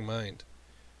 Inquiring Mind.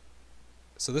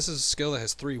 So this is a skill that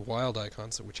has 3 wild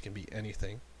icons, which can be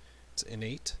anything. It's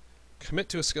innate. Commit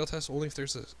to a skill test only if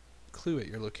there's a clue at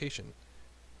your location.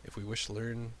 If we wish to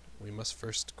learn, we must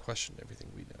first question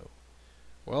everything we know.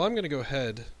 Well, I'm going to go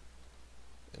ahead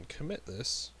and commit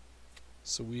this.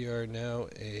 So we are now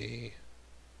a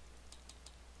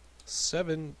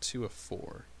 7 to a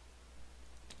 4.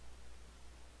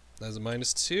 That's a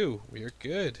 -2. We are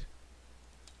good.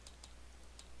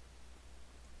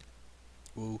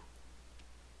 Woo.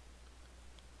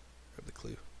 Grab the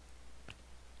clue.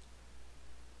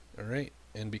 Alright,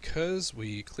 and because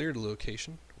we cleared a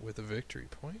location with a victory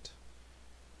point,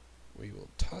 we will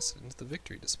toss it into the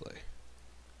victory display.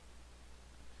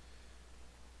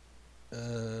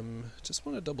 Just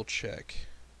want to double check.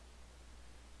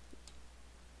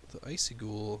 The Icy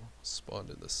Ghoul spawned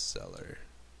in the cellar,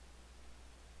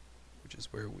 which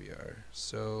is where we are.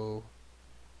 So,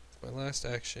 with my last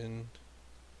action,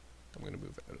 I'm going to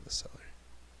move out of the cellar.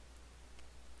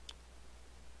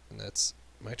 And that's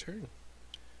my turn.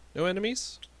 No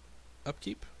enemies.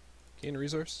 Upkeep. Gain a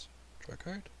resource. Draw a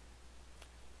card.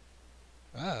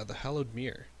 Ah, the Hallowed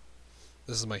Mirror.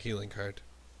 This is my healing card.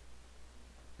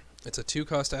 It's a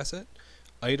 2-cost asset.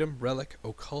 Item, Relic,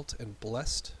 Occult, and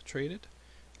Blessed traded.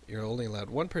 You're only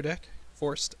allowed 1 per deck.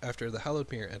 Forced after the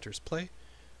Hallowed Mirror enters play.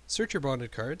 Search your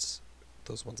bonded cards,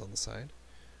 those ones on the side,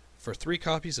 for 3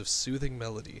 copies of Soothing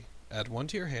Melody. Add 1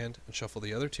 to your hand and shuffle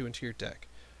the other 2 into your deck.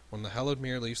 When the Hallowed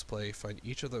Mirror leaves play, find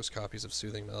each of those copies of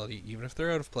Soothing Melody, even if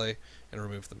they're out of play, and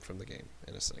remove them from the game.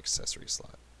 And it's an accessory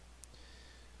slot.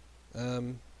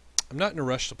 I'm not in a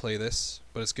rush to play this,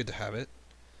 but it's good to have it.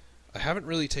 I haven't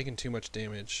really taken too much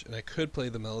damage, and I could play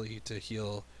the Melody to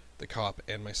heal the cop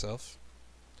and myself,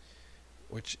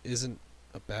 which isn't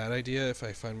a bad idea if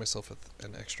I find myself with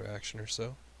an extra action or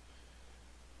so.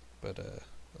 But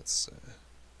let's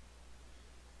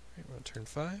right, we're on turn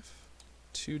 5.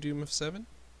 2 Doom of 7,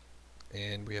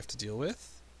 and we have to deal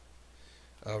with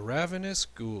a Ravenous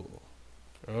Ghoul.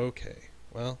 Okay,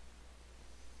 well,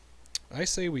 I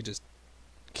say we just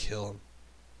kill him.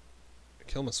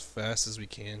 Kill him as fast as we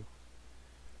can.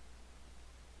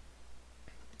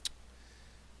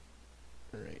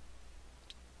 Alright.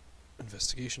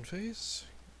 Investigation phase.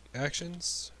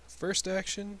 Actions. First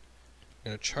action,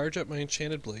 I'm going to charge up my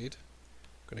Enchanted Blade.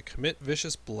 I'm going to commit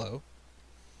Vicious Blow.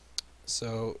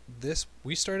 So this,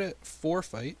 we start at 4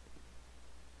 fight.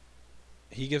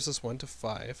 He gives us 1 to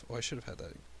 5. Oh, I should have had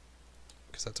that,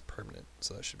 because that's a permanent,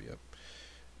 so that should be up.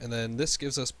 And then this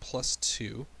gives us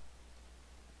 +2.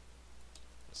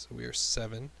 So we are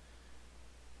 7.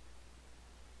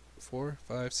 4,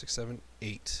 5, 6, 7,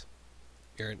 8.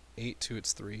 You're an 8 to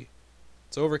its 3.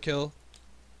 It's overkill,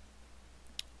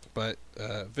 but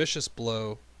Vicious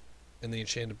Blow and the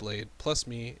Enchanted Blade plus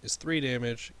me is 3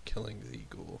 damage, killing the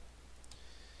ghoul.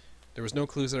 There was no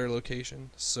clues at our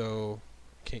location, so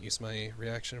I can't use my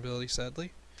reaction ability,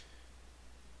 sadly.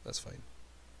 That's fine.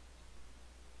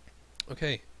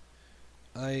 Okay.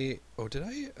 Did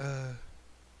I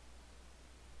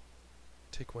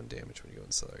take 1 damage when you go in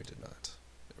the cellar? I did not.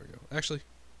 There we go. Actually,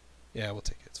 yeah, we'll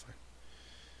take it. It's fine.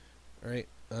 Alright,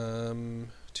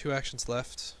 2 actions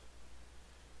left.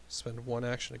 Spend 1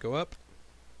 action to go up.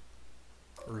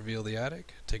 Reveal the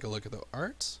attic. Take a look at the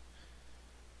art.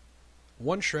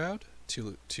 1 shroud,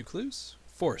 2 clues.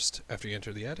 Forced. After you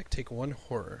enter the attic, take 1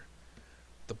 horror.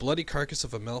 The bloody carcass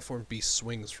of a malformed beast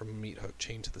swings from a meat hook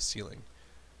chained to the ceiling.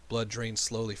 Blood drains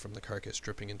slowly from the carcass,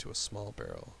 dripping into a small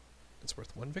barrel. It's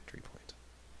worth 1 victory point.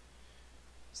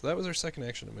 So that was our second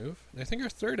action to move. And I think our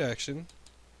third action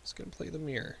is going to play the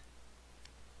mirror.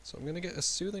 So I'm going to get a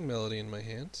Soothing Melody in my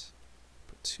hand.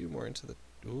 Put 2 more into the...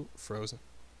 Ooh, frozen.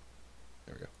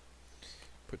 There we go.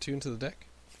 Put 2 into the deck.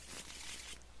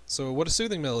 So what a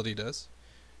Soothing Melody does,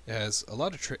 it has a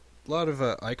lot of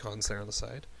icons there on the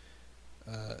side.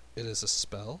 It is a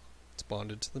spell. It's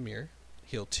bonded to the mirror.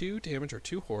 Heal 2 damage or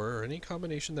 2 horror or any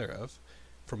combination thereof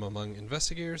from among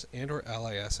investigators and or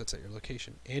ally assets at your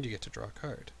location, and you get to draw a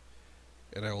card.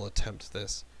 And I will attempt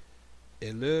this.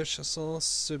 Et le chassant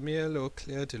se mêle au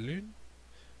clair de lune,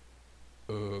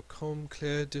 comme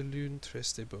clair de lune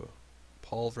très beau.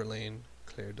 Paul Verlaine,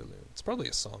 Clair de Lune. It's probably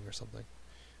a song or something.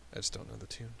 I just don't know the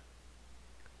tune.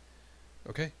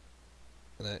 Okay,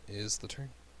 and that is the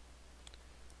turn.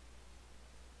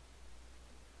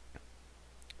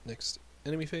 Next,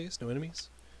 enemy phase, no enemies.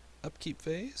 Upkeep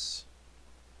phase.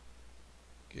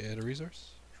 Get a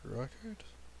resource. Draw a card.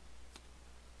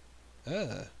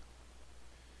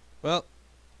 Well,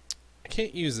 I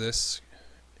can't use this.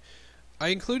 I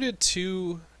included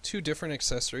two different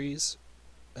accessories,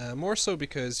 more so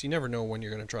because you never know when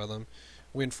you're going to draw them.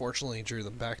 We unfortunately drew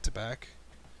them back to back,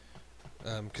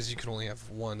 because you can only have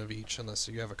 1 of each unless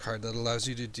you have a card that allows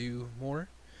you to do more.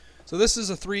 So this is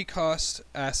a 3-cost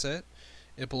asset.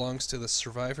 It belongs to the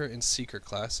Survivor and Seeker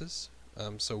classes,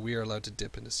 so we are allowed to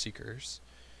dip into Seekers.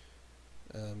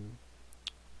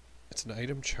 It's an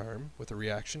item charm with a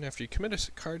reaction. After you commit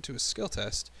a card to a skill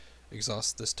test,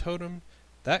 exhaust this totem,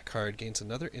 that card gains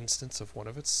another instance of one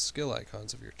of its skill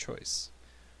icons of your choice.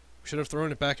 We should have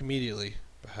thrown it back immediately,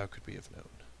 but how could we have known?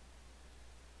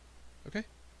 Okay.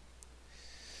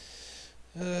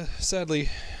 Sadly,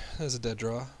 that was a dead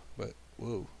draw, but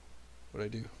whoa.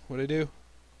 What'd I do? What'd I do?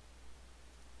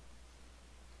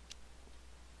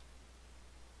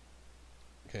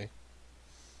 Okay.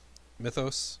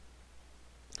 Mythos.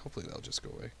 Hopefully that'll just go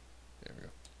away. There we go.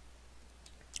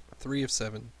 3 of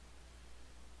 7.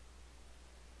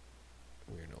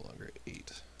 We are no longer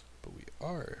 8, but we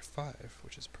are 5,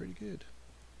 which is pretty good.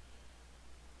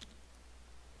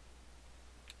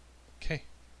 Okay.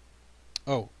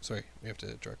 Oh, sorry. We have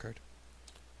to draw a card.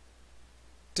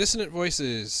 Dissonant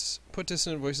Voices. Put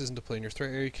Dissonant Voices into play in your threat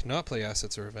area. You cannot play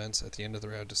assets or events. At the end of the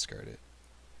round, discard it.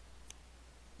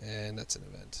 And that's an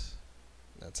event.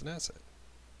 That's an asset.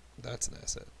 That's an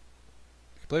asset.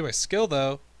 I can play my skill,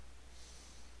 though.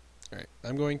 Alright,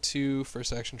 I'm going to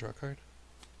first action draw a card.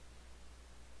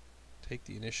 Take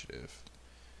the initiative.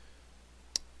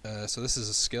 So this is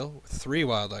a skill with 3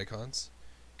 wild icons.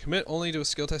 Commit only to a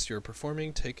skill test you are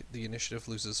performing. Take the initiative,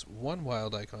 loses 1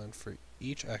 wild icon for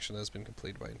each action that has been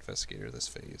completed by Investigator this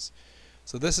phase.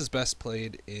 So this is best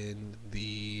played in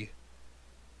the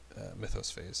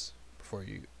Mythos phase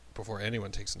before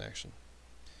anyone takes an action.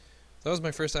 That was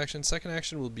my first action. Second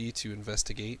action will be to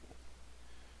investigate.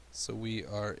 So we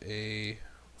are a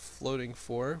floating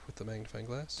 4 with the magnifying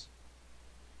glass.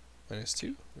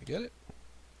 -2, we get it.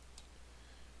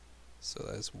 So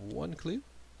that is 1 clue.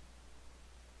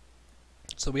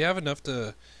 So we have enough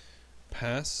to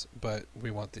pass, but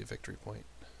we want the victory point.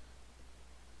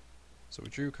 So we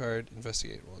drew a card,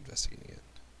 investigate, we'll investigate again.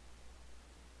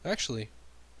 Actually,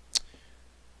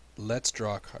 let's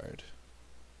draw a card.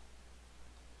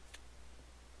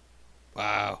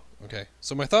 Wow, okay.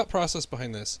 So my thought process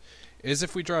behind this is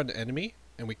if we draw an enemy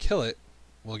and we kill it,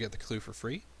 we'll get the clue for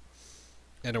free.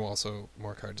 And also,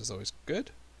 more cards is always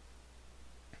good.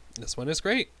 This one is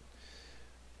great.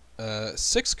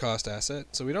 6 cost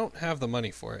asset, so we don't have the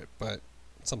money for it, but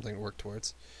something to work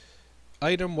towards.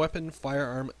 Item, weapon,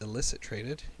 firearm, illicit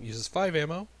traded. Uses 5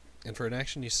 ammo, and for an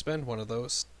action you spend one of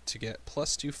those to get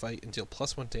 +2 fight and deal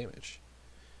 +1 damage.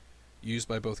 Used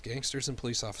by both gangsters and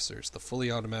police officers, the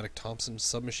fully automatic Thompson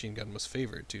submachine gun was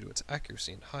favored due to its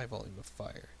accuracy and high volume of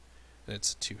fire. And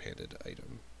it's a 2-handed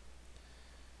item.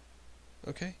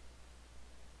 Okay.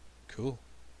 Cool.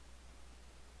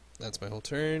 That's my whole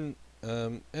turn.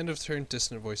 End of turn,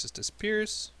 Dissonant Voices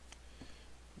disappears.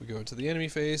 We go into the enemy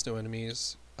phase, no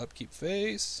enemies. Upkeep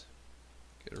phase.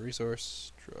 Get a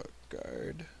resource, draw a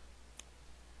card.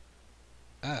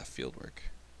 Fieldwork.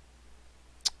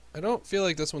 I don't feel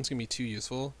like this one's going to be too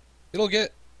useful. It'll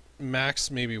get max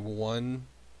maybe 1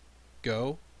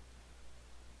 go.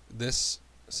 This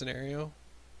scenario.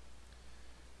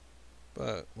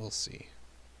 But we'll see.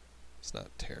 It's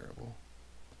not terrible.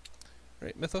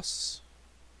 Right, Mythos.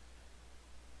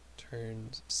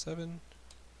 Turn 7.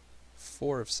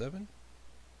 4 of 7.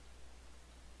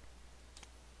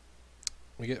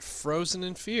 We get Frozen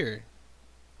in Fear.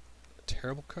 A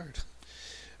terrible card.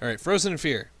 Alright, Frozen in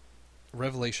Fear.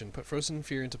 Revelation. Put Frozen in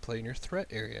Fear into play in your threat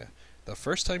area. The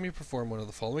first time you perform one of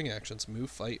the following actions,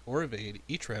 move, fight, or evade,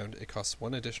 each round, it costs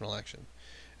 1 additional action.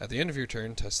 At the end of your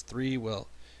turn, test 3 will.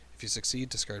 If you succeed,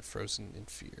 discard Frozen in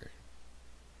Fear.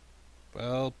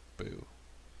 Well, boo.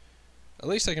 At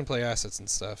least I can play assets and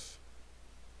stuff.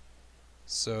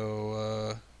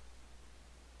 So,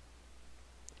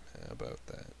 how about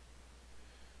that?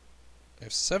 I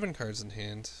have 7 cards in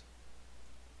hand.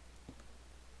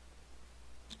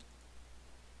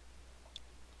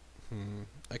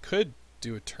 I could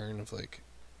do a turn of like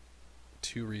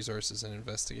 2 resources and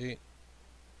investigate.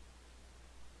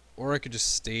 Or I could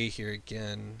just stay here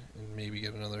again and maybe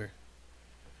get another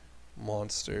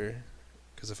monster.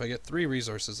 Because if I get 3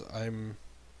 resources, I'm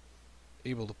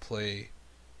able to play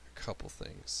a couple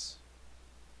things.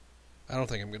 I don't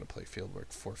think I'm going to play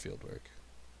fieldwork for fieldwork.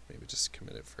 Maybe just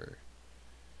commit it for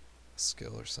a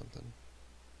skill or something.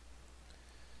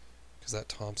 Because that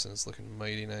Thompson is looking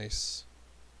mighty nice.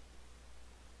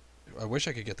 I wish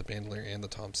I could get the Bandolier and the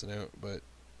Thompson out, but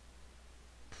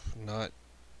not.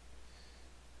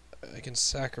 I can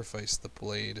sacrifice the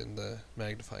blade and the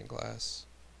magnifying glass.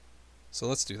 So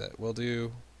let's do that. We'll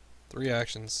do 3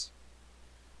 actions.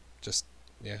 Just,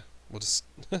 yeah, we'll just,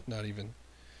 not even.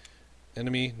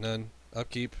 Enemy, none.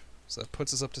 Upkeep. So that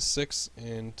puts us up to 6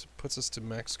 and puts us to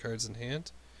max cards in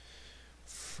hand.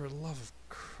 For love of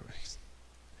Christ.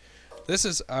 This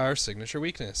is our signature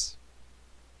weakness.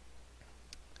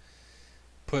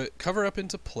 Put cover up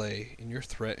into play in your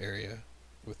threat area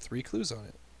with 3 clues on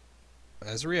it.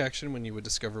 As a reaction, when you would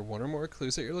discover 1 or more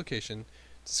clues at your location,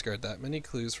 discard that many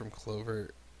clues from cover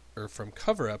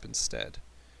up instead.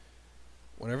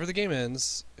 Whenever the game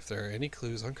ends, if there are any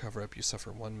clues on cover-up, you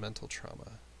suffer 1 mental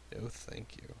trauma. No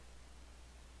thank you.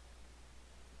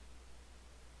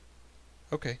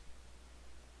 Okay.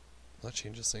 That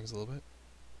changes things a little bit.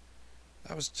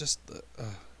 That was just the...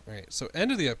 Alright, so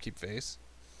end of the upkeep phase.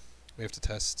 We have to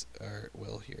test our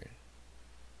will here.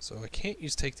 So I can't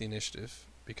use Take the Initiative,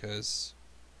 because...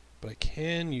 But I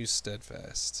can use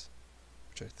Steadfast,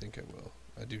 which I think I will.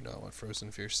 I do not want Frozen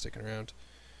Fear sticking around.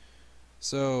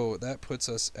 So that puts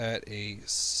us at a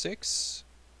 6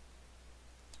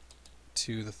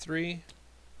 to the 3.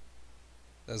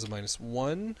 That's a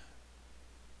 -1.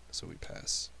 So we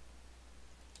pass.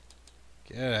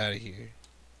 Get out of here.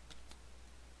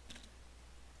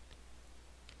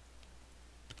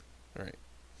 Alright.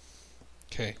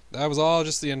 Okay, that was all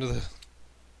just the end of the...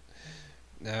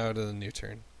 Now to the new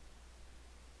turn.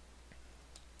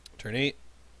 Turn 8.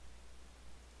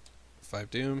 5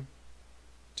 Doom.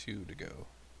 2 to go.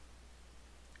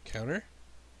 Counter.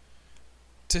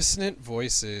 Dissonant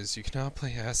Voices. You cannot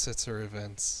play assets or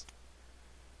events.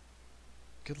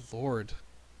 Good lord.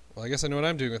 Well, I guess I know what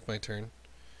I'm doing with my turn.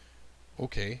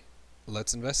 Okay.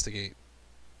 Let's investigate.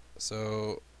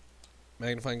 So,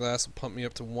 Magnifying Glass will pump me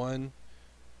up to 1.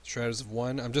 Shadows of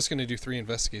 1. I'm just going to do 3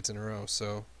 investigates in a row.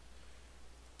 So,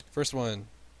 first one.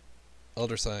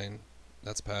 Elder Sign.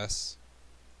 That's a pass.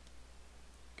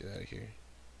 Get out of here.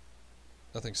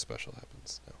 Nothing special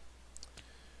happens. No.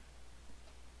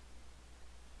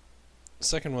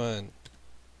 Second one.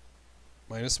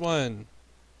 -1.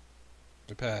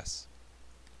 We pass.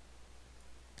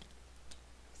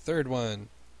 Third one.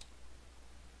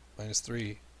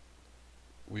 -3.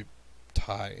 We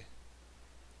tie.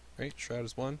 Right? Shroud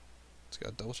is 1. It's got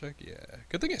a double check. Yeah.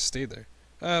 Good thing I stayed there.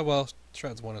 Well,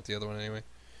 Shroud's 1 at the other one anyway.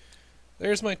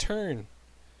 There's my turn.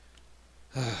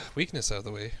 Weakness out of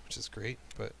the way, which is great,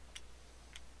 but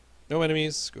no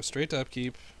enemies. Go straight to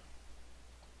upkeep.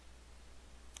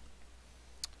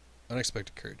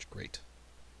 Unexpected Courage. Great.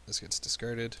 This gets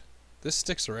discarded. This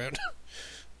sticks around.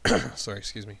 Sorry,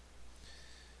 excuse me.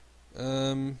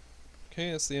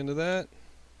 Okay, that's the end of that.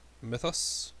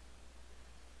 Mythos.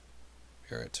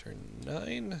 We are at turn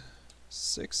 9.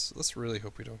 6. Let's really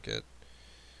hope we don't get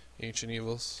Ancient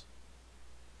Evils.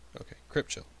 Okay,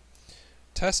 Crypt Chill.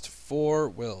 Test for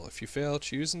will. If you fail,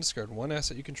 choose and discard 1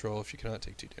 asset you control if you cannot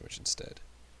take 2 damage instead.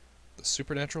 The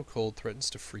supernatural cold threatens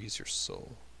to freeze your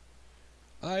soul.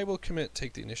 I will commit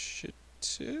Take the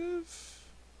Initiative.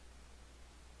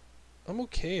 I'm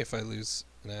okay if I lose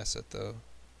an asset though,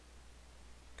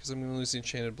 because I'm going to lose the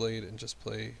Enchanted Blade and just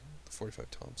play the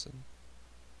 45 Thompson.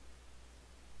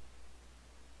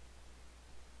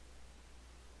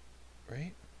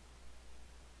 Right?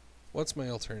 What's my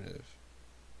alternative?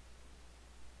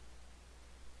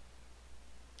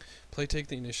 Play Take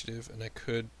the Initiative, and I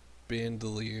could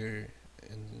Bandolier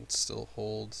and still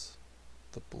hold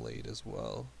the blade as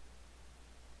well.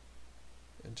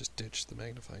 And just ditch the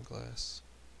Magnifying Glass.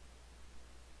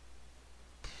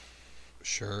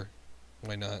 Sure.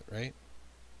 Why not, right?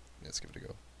 Let's give it a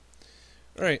go.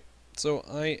 Alright, so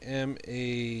I am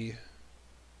a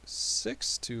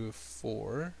 6 to a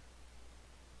 4.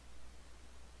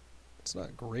 It's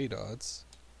not great odds.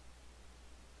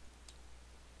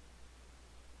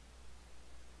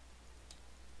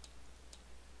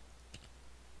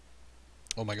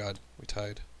 Oh my god, we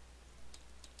tied.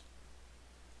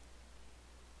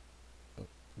 Oh,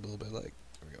 a little bit like.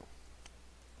 There we go.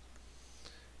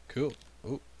 Cool.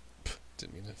 Oh,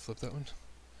 didn't mean to flip that one.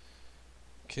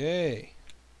 Okay.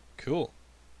 Cool.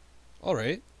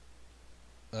 Alright.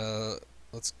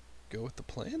 Let's go with the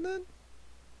plan then?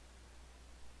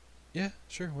 Yeah,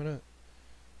 sure, why not?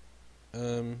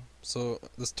 So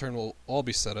this turn will all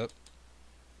be set up.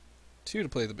 2 to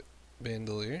play the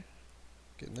Bandolier.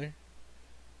 Getting there.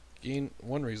 Gain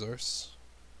 1 resource.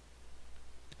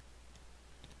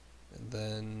 And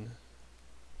then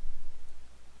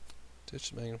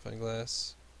ditch the Magnifying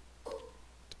Glass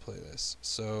to play this.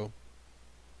 So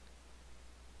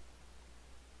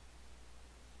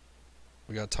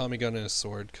we got Tommy Gun and a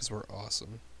sword because we're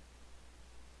awesome.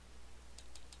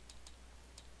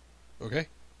 Okay.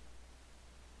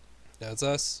 That's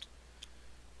us.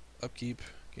 Upkeep,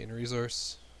 gain a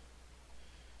resource.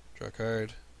 Draw a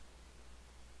card.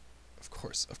 Of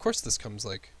course this comes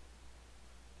like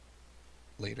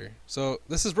later. So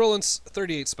this is Roland's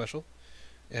 38 special.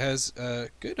 It has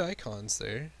good icons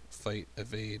there. Fight,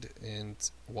 evade, and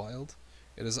wild.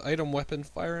 It is item, weapon,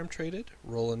 firearm traded.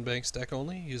 Roland banks deck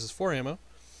only. Uses 4 ammo.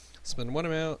 Spend 1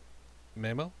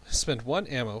 ammo. Spend 1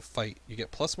 ammo. Fight. You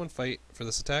get +1 fight for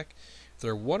this attack. If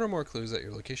there are 1 or more clues at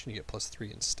your location, you get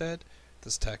 +3 instead.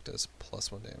 This attack does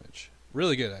 +1 damage.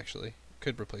 Really good, actually.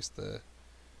 Could replace the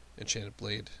enchanted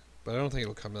blade. But I don't think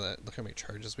it'll come to that. Look how many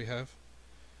charges we have.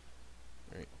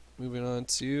 Alright, moving on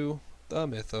to the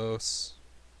Mythos.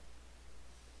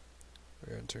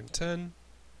 We're on turn 10.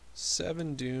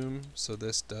 7 Doom, so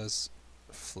this does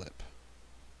flip.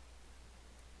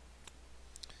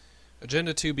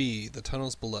 Agenda 2B, the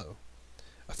tunnels below.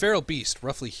 A feral beast,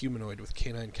 roughly humanoid with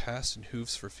canine cast and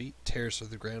hooves for feet, tears through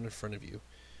the ground in front of you.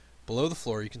 Below the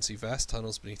floor, you can see vast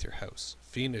tunnels beneath your house.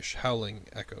 Fiendish howling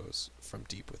echoes from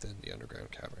deep within the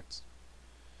underground caverns.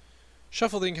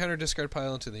 Shuffle the encounter discard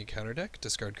pile into the encounter deck.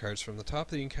 Discard cards from the top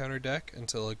of the encounter deck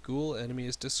until a ghoul enemy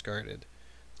is discarded.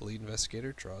 The lead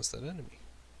investigator draws that enemy.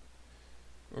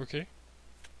 Okay.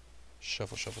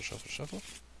 Shuffle, shuffle, shuffle, shuffle.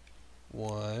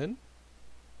 1.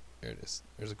 There it is.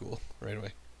 There's a ghoul right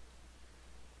away.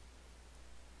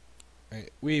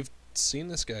 Alright, we've seen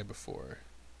this guy before.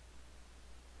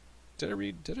 Did I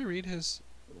read his...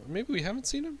 Maybe we haven't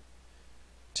seen him?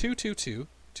 2/2/2.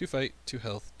 2 fight, 2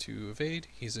 health, 2 evade.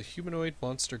 He's a humanoid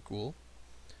monster ghoul.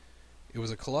 It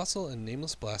was a colossal and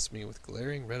nameless blasphemy with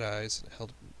glaring red eyes and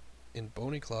held in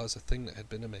bony claws a thing that had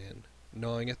been a man,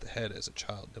 gnawing at the head as a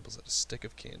child nibbles at a stick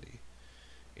of candy.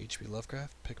 H.P.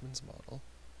 Lovecraft, Pickman's model.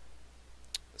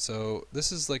 So,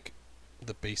 this is like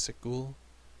the basic ghoul.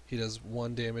 He does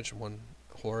 1 damage and 1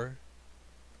 horror.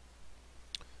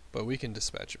 But we can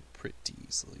dispatch him pretty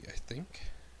easily, I think.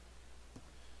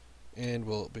 And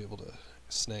we'll be able to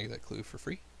snag that clue for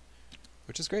free,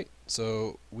 which is great.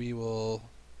 So we will...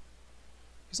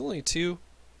 He's only 2.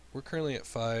 We're currently at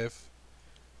 5.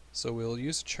 So we'll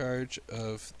use a charge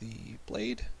of the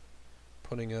blade,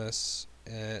 putting us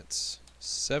at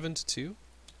 7/2.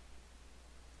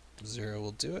 0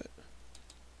 will do it.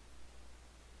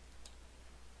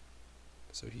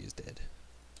 So he is dead.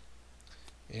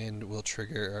 And we'll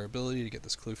trigger our ability to get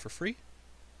this clue for free,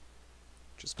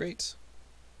 which is great.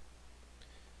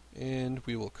 And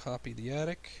we will copy the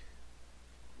attic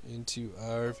into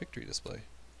our victory display.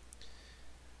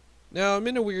 Now I'm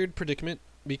in a weird predicament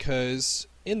because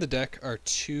in the deck are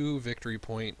 2 victory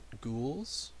point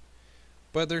ghouls,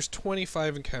 but there's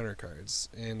 25 encounter cards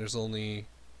and there's only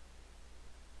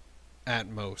at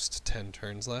most 10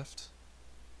 turns left.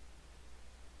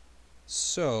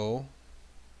 So,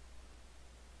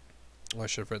 oh, I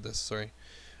should have read this, sorry.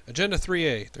 Agenda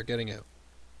 3A, they're getting out.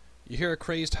 You hear a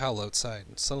crazed howl outside,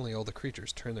 and suddenly all the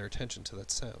creatures turn their attention to that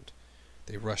sound.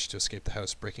 They rush to escape the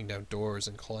house, breaking down doors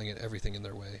and clawing at everything in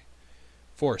their way.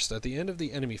 Forced, at the end of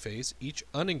the enemy phase, each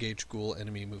unengaged ghoul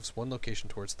enemy moves 1 location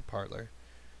towards the parlor.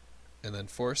 And then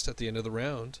forced, at the end of the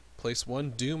round, place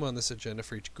 1 doom on this agenda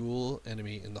for each ghoul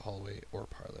enemy in the hallway or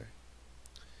parlor.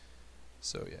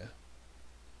 So yeah.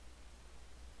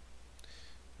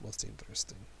 Most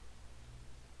interesting.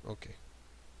 Okay.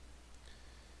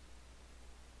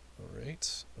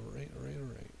 Alright.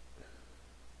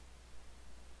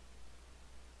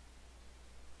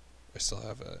 I still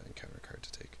have an encounter card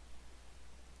to take.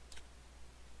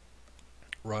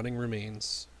 Rotting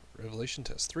Remains. Revelation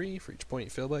test 3. For each point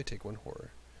you fail by, take 1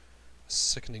 horror. A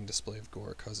sickening display of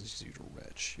gore causes you to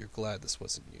retch. You're glad this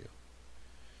wasn't you.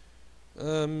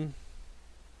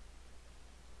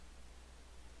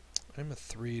 I'm a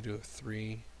 3 to a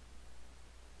 3.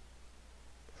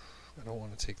 I don't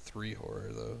want to take 3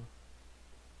 horror though.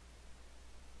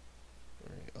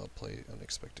 Alright, I'll play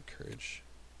Unexpected Courage,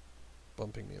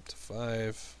 bumping me up to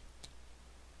 5.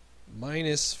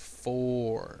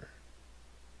 -4.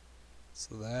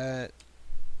 So that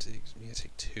takes me to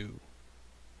take 2.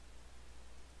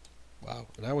 Wow,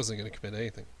 and I wasn't going to commit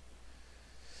anything.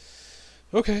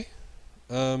 Okay.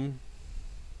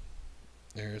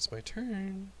 There's my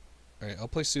turn. Alright, I'll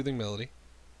play Soothing Melody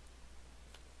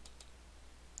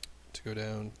to go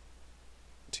down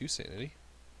 2 sanity.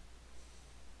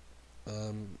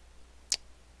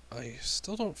 I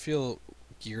still don't feel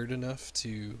geared enough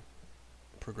to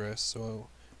progress, so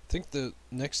I think the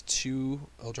next 2,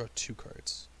 I'll draw 2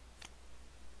 cards.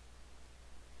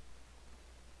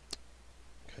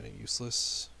 Kind of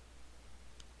useless.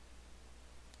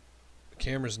 The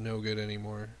camera's no good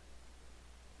anymore,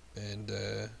 and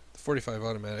the 45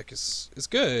 automatic is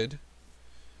good,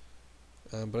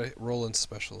 but Roland's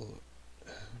special,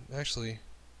 actually,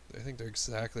 I think they're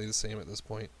exactly the same at this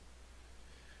point,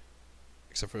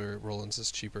 except for Roland's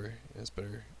is cheaper and has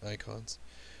better icons.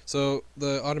 So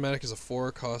the automatic is a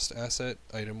 4 cost asset,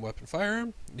 item, weapon,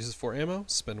 firearm, uses 4 ammo,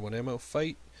 spend 1 ammo,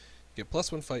 fight, get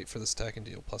 +1 fight for the stack and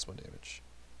deal +1 damage.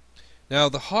 Now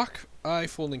the Hawk Eye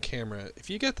folding camera, if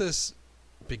you get this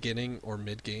beginning or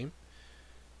mid game,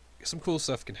 some cool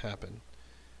stuff can happen.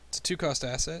 It's a 2 cost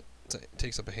asset, it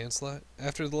takes up a hand slot.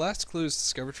 After the last clue is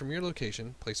discovered from your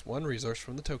location, place 1 resource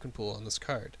from the token pool on this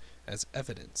card as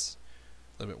evidence.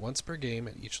 Limit once per game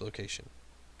at each location.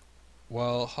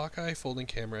 While Hawkeye Folding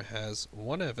Camera has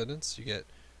 1 evidence, you get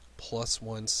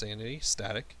 +1 sanity,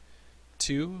 static,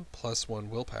 2 +1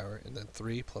 willpower, and then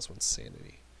 3 +1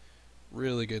 sanity.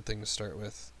 Really good thing to start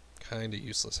with. Kinda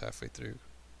useless halfway through.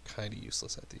 Kinda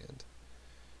useless at the end.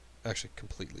 Actually,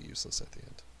 completely useless at the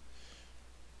end.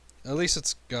 At least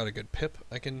it's got a good pip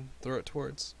I can throw it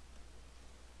towards.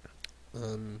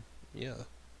 Yeah.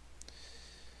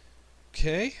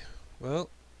 Okay, well,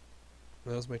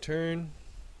 that was my turn.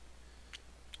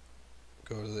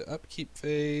 Go to the upkeep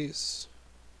phase.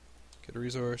 Get a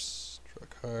resource. Draw a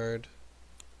card.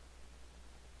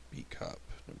 Beat Cop,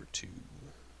 number 2.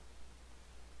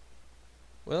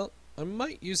 Well, I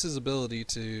might use his ability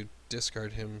to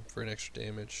discard him for an extra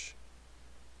damage.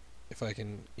 If I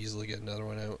can easily get another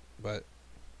one out, but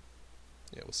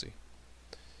yeah, we'll see.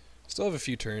 Still have a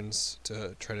few turns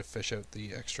to try to fish out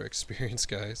the extra experience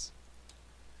guys.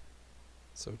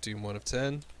 So Doom 1 of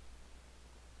 10.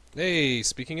 Hey,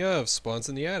 speaking of, spawns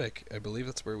in the attic. I believe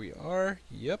that's where we are.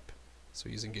 Yep. So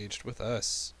he's engaged with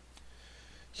us.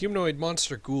 Humanoid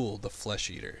monster ghoul, the flesh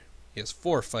eater. He has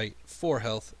 4 fight, 4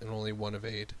 health, and only 1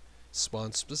 evade.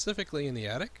 Spawns specifically in the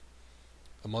attic.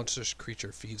 A monstrous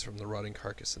creature feeds from the rotting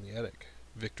carcass in the attic.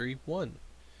 Victory 1.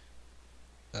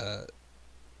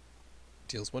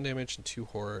 Deals 1 damage and 2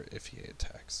 horror if he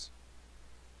attacks.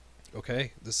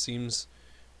 Okay, this seems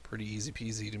pretty easy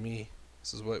peasy to me.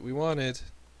 This is what we wanted.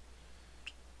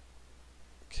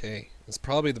 Okay, it's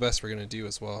probably the best we're going to do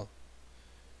as well.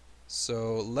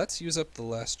 So let's use up the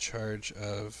last charge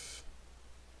of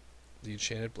the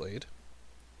Enchanted Blade,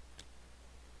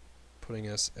 putting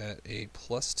us at a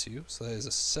 +2, so that is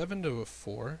a 7 to a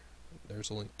 4. There's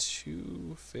only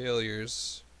 2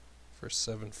 failures for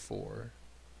 7-4.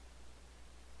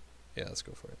 Yeah, let's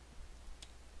go for it.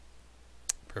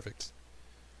 Perfect.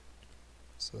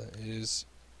 So that is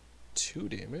 2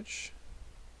 damage.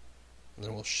 And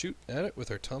then we'll shoot at it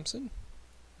with our Thompson,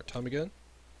 our Tommy gun.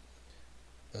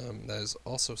 That is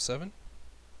also 7.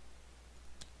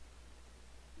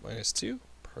 -2.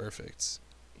 Perfect.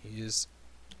 He is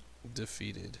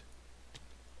defeated.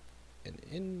 And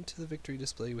into the victory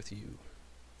display with you.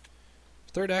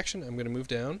 Third action, I'm going to move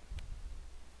down.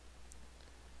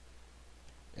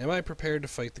 Am I prepared to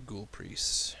fight the Ghoul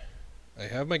Priest? I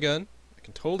have my gun. I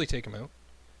can totally take him out.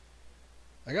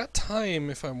 I got time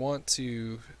if I want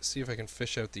to see if I can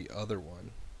fish out the other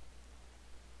one.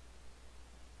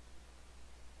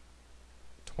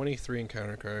 23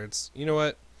 encounter cards. You know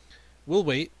what? We'll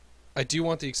wait. I do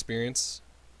want the experience.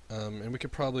 And we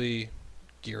could probably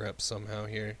gear up somehow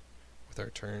here with our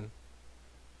turn.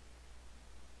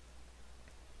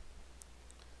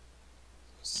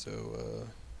 So,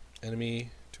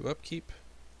 enemy to upkeep.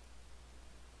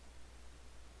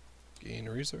 Gain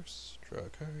a resource. Draw a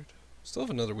card. Still have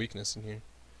another weakness in here.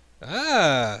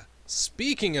 Ah!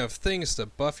 Speaking of things to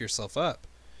buff yourself up.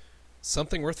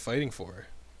 Something worth fighting for.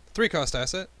 3-cost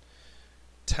asset.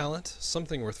 Talent.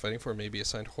 Something worth fighting for may be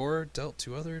assigned horror dealt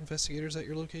to other investigators at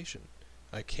your location.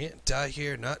 I can't die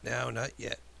here. Not now. Not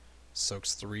yet.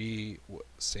 Soaks 3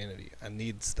 sanity. I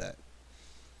needs that.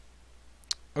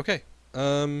 Okay.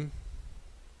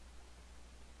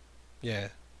 Yeah.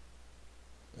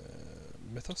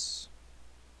 Mythos.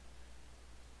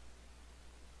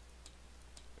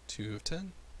 2 of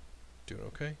 10. Doing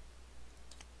okay.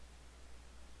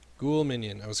 Ghoul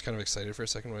minion. I was kind of excited for a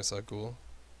second when I saw ghoul,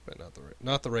 but not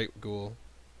the right ghoul.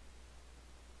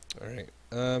 All right.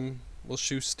 We'll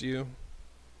shoost you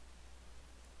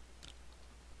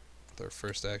with our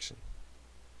first action.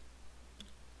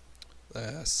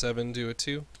 7 to a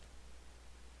 2.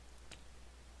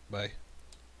 Bye.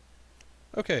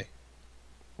 Okay.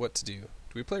 What to do?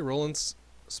 Do we play Roland's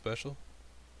special?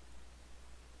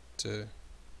 Because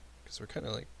we're kind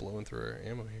of like blowing through our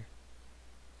ammo here.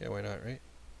 Yeah, why not, right?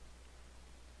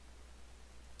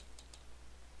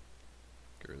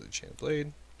 Get rid of the Enchanted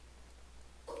Blade.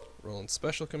 Roland's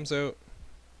special comes out.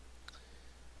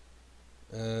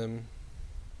 And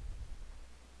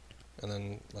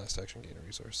then last action, gain a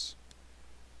resource.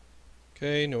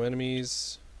 Okay, no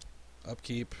enemies.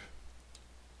 Upkeep.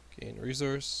 Gain a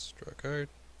resource. Draw a card.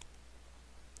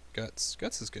 Guts.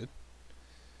 Guts is good.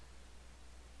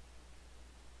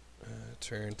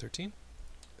 Turn 13.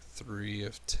 3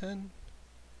 of 10.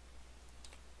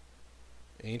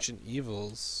 Ancient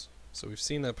Evils. So we've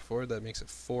seen that before. That makes it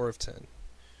 4 of 10.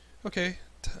 Okay.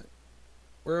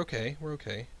 We're okay. We're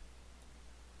okay.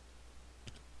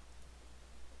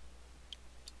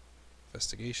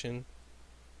 Investigation.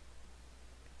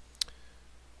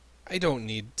 I don't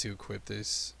need to equip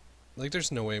this. Like,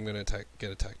 there's no way I'm going to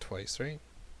get attacked twice, right?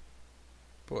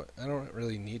 But I don't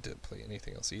really need to play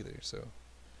anything else either, so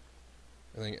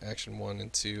I think action 1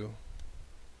 and 2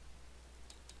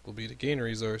 will be to gain a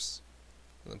resource,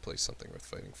 and then play something worth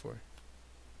fighting for.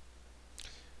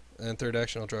 And then third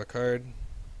action, I'll draw a card.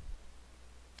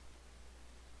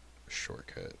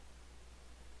 Shortcut.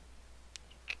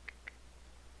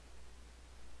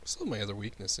 Still my other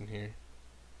weakness in here.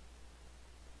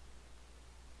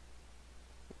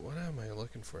 What am I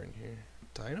looking for in here?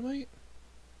 Dynamite?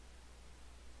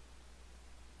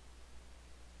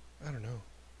 I don't know.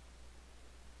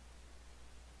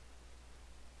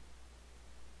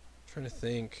 I'm trying to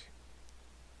think.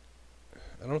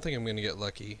 I don't think I'm going to get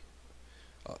lucky.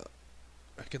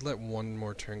 I could let one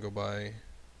more turn go by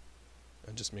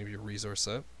and just maybe resource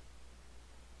up.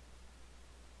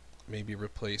 Maybe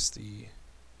replace the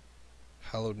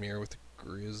Hallowed Mirror with the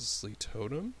Grizzly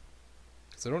Totem,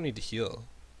 because I don't need to heal.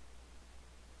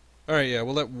 Alright, yeah,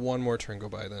 we'll let one more turn go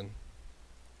by then.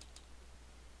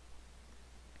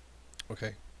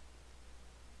 Okay.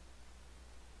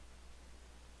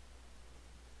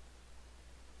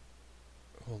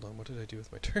 Hold on, what did I do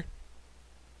with my turn?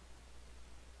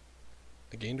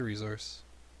 I gained a resource.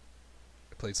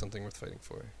 I played something worth fighting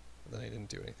for. And then I didn't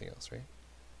do anything else, right?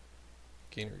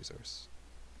 Gain a resource.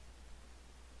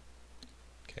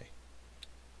 Okay.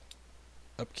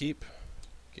 Upkeep.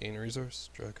 Gain a resource.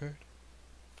 Draw a card.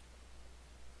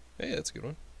 Hey, that's a good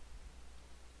one.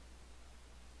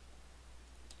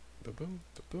 Ba-boom,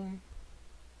 ba-boom.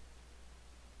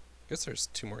 Guess there's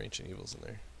 2 more Ancient Evils in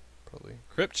there. Probably.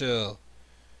 Crypt Chill!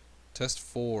 Test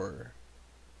 4.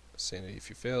 Sanity. If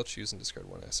you fail, choose and discard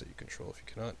 1 asset you control. If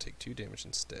you cannot, take 2 damage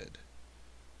instead.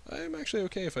 I'm actually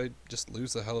okay if I just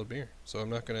lose the Hallowed Mirror, so I'm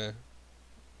not gonna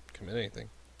commit anything.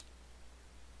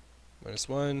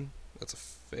 -1. That's a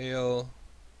fail.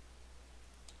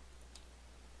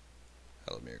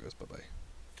 Hallowed Mirror goes bye-bye.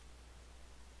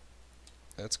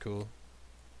 That's cool.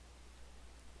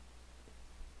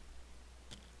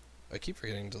 I keep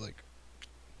forgetting to, like...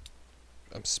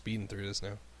 I'm speeding through this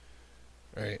now.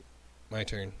 Alright, my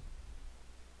turn.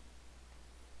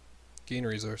 Gain a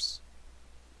resource.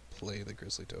 Play the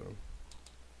Grizzly Totem.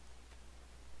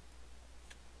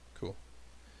 Cool.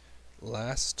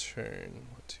 Last turn.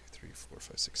 1, 2, 3, 4,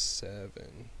 5, 6,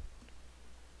 7.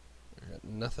 I got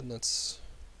nothing that's...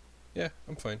 Yeah,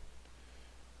 I'm fine.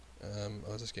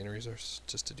 I'll just gain a resource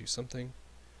just to do something.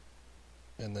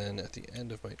 And then at the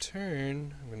end of my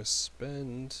turn, I'm going to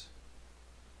spend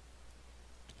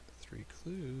 3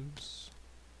 clues.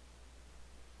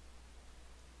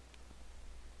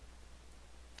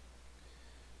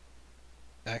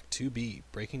 Act 2B,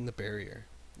 Breaking the Barrier.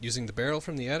 Using the barrel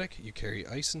from the attic, you carry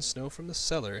ice and snow from the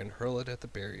cellar and hurl it at the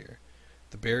barrier.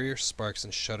 The barrier sparks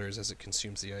and shudders as it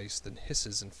consumes the ice, then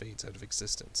hisses and fades out of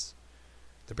existence.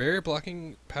 The barrier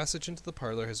blocking passage into the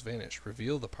parlor has vanished.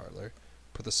 Reveal the parlor.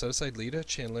 Put the set-aside Lita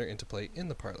Chandler into play in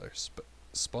the parlor.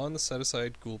 Spawn the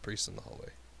set-aside Ghoul Priest in the hallway.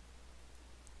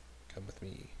 Come with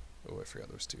me. Oh, I forgot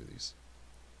there's 2 of these.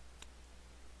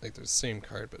 Like, they're the same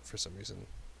card, but for some reason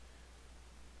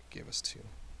gave us 2.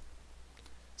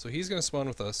 So he's going to spawn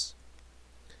with us,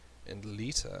 and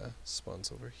Lita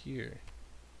spawns over here.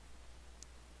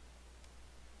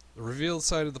 The revealed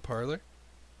side of the parlor.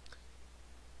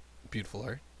 Beautiful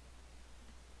art.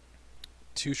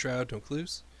 2 shroud, no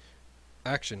clues.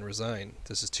 Action, resign.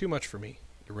 This is too much for me.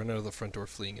 You run out of the front door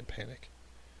fleeing in panic.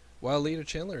 While Lita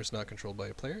Chandler is not controlled by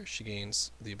a player, she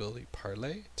gains the ability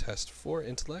Parlay, test 4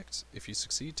 intellect. If you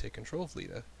succeed, take control of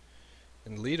Lita.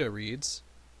 And Lita reads,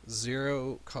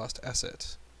 0 cost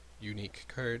asset. Unique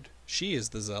card. She is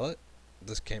the Zealot.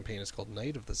 This campaign is called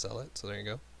Knight of the Zealot, so there you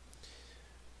go.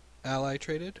 Ally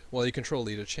traded. While you control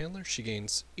Lita Chandler, she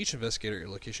gains, each investigator at your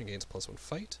location gains +1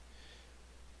 fight.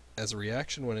 As a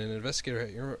reaction, when an investigator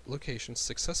at your location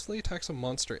successfully attacks a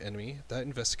monster enemy, that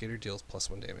investigator deals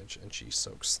 +1 damage, and she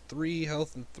soaks 3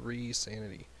 health and 3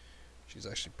 sanity. She's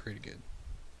actually pretty good.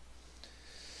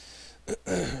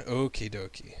 Okie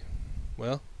dokie.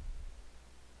 Well,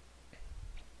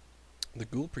 the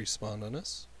Ghoul Priest spawned on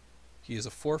us. He is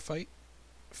a 4 fight,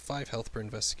 5 health per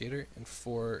investigator, and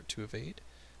 4 to evade.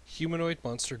 Humanoid,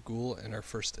 monster, ghoul, and our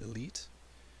first elite.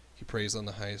 He preys on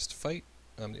the highest fight.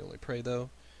 I'm the only prey though.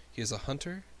 He is a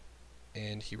hunter,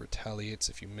 and he retaliates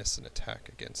if you miss an attack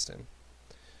against him.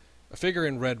 A figure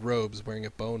in red robes wearing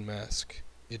a bone mask.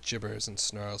 It gibbers and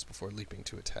snarls before leaping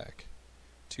to attack.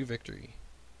 2 victory.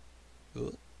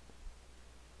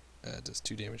 Does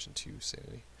 2 damage and 2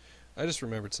 sanity. I just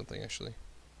remembered something actually.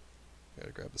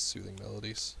 Gotta grab the soothing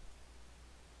melodies.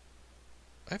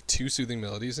 I have 2 soothing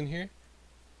melodies in here?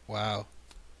 Wow.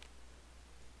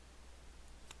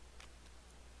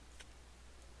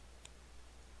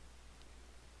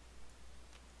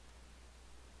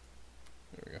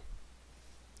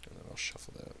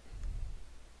 shuffle that.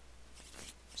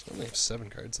 So I only have 7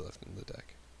 cards left in the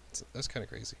deck. That's kind of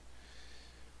crazy.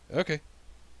 Okay.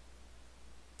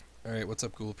 Alright, what's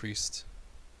up, Ghoul Priest?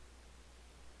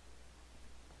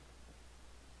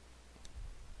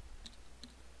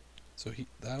 So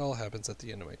that all happens at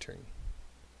the end of my turn.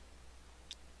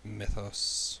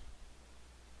 Mythos.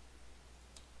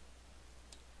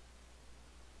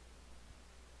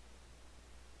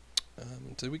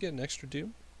 Did we get an extra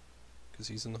Doom? Because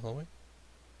he's in the hallway?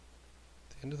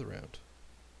 At the end of the round.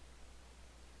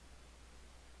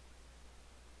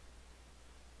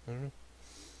 I don't know.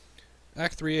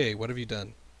 Act 3A, what have you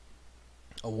done?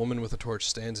 A woman with a torch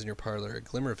stands in your parlor, a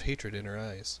glimmer of hatred in her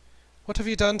eyes. What have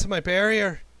you done to my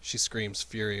barrier? She screams,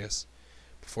 furious.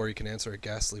 Before you can answer, a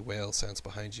ghastly wail sounds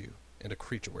behind you, and a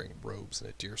creature wearing robes and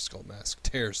a deer skull mask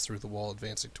tears through the wall,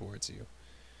 advancing towards you.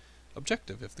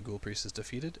 Objective: if the Ghoul Priest is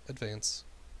defeated, advance.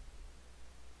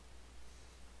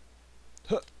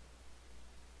 Huh.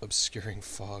 Obscuring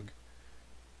fog.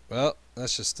 Well,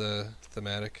 that's just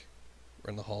thematic.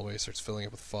 We're in the hallway, starts filling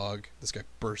up with fog. This guy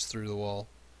bursts through the wall,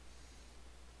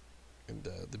 and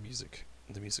the music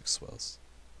swells.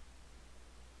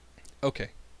 Okay.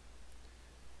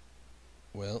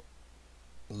 Well,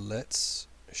 let's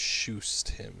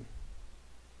shoost him.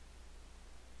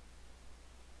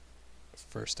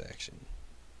 First action.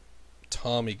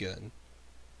 Tommy gun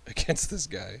against this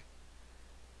guy.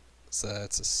 So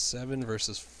that's a 7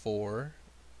 versus 4.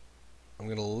 I'm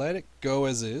going to let it go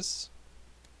as is.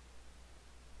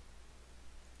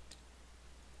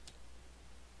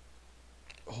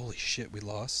 Holy shit, we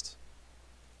lost.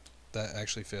 That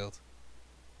actually failed.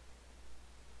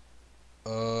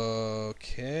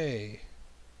 Okay.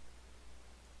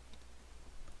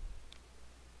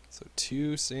 So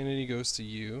 2 sanity goes to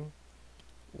you.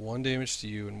 1 damage to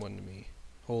you and 1 to me.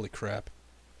 Holy crap.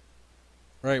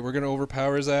 Right, we're going to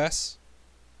overpower his ass.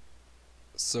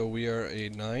 So we are a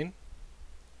 9.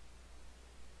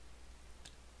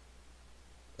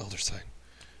 Elder Sign.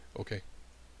 Okay.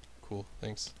 Cool,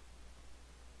 thanks.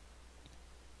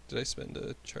 Did I spend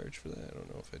a charge for that? I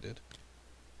don't know if I did.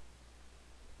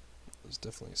 It was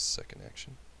definitely a second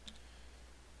action.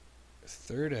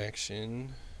 Third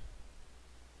action...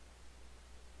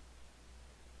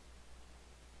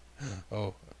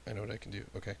 Oh, I know what I can do.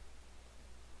 Okay.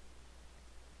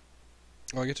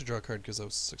 Oh, I get to draw a card because I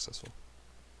was successful.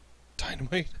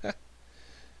 Dynamite?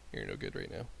 You're no good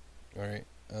right now. Alright.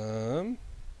 I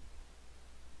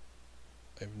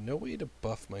have no way to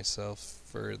buff myself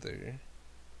further.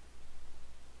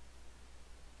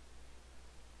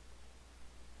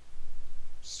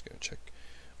 Just gonna check.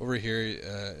 Over here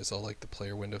is all like the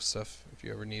player window stuff, if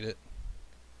you ever need it.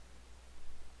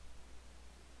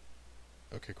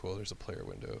 Okay, cool. There's a player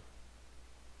window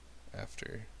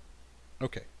after.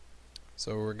 Okay.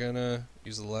 So we're gonna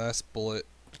use the last bullet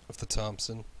of the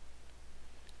Thompson.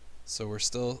 So we're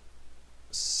still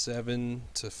 7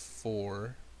 to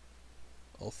 4.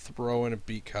 I'll throw in a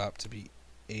beat cop to be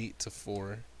 8 to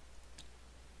 4.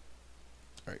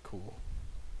 Alright, cool.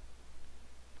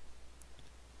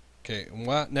 Okay,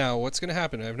 now what's gonna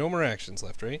happen? I have no more actions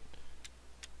left, right?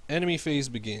 Enemy phase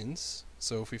begins.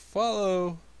 So if we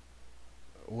follow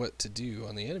what to do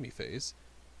on the enemy phase,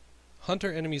 hunt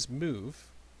our enemies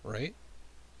move, right?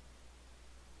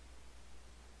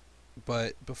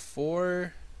 But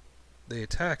before they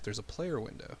attack, there's a player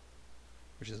window,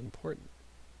 which is important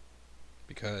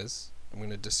because I'm going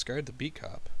to discard the beat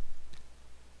cop.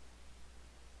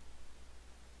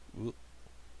 Which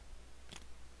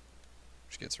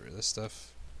gets rid of this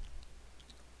stuff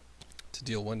to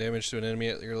deal 1 damage to an enemy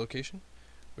at your location,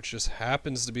 which just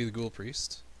happens to be the Ghoul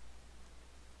Priest,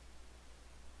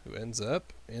 who ends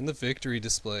up in the victory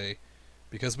display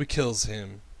because we kills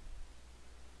him.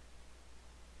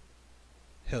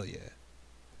 Hell yeah.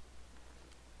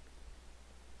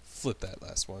 Flip that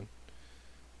last one.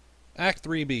 Act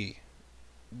 3B.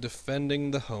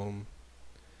 Defending the home.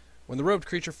 When the robed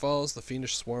creature falls, the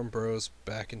fiendish swarm burrows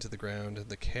back into the ground and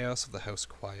the chaos of the house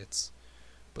quiets.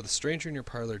 But the stranger in your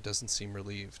parlor doesn't seem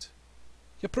relieved.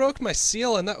 You broke my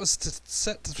seal, and that was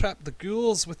set to trap the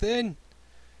ghouls within.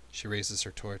 She raises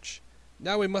her torch.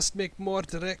 Now we must make more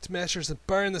direct measures and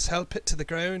burn this hell pit to the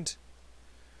ground.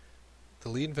 The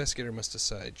lead investigator must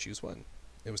decide. Choose one.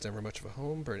 It was never much of a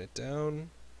home. Burn it down.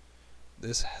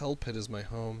 This hell pit is my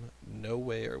home. No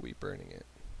way are we burning it.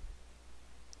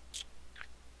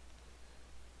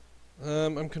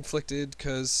 I'm conflicted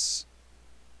because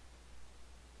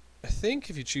I think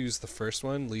if you choose the first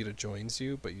one, Lita joins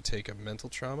you, but you take a mental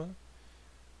trauma.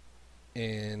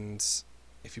 And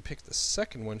if you pick the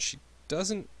second one, she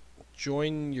doesn't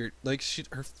join your, like,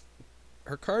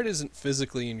 her card isn't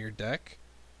physically in your deck,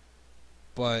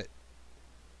 but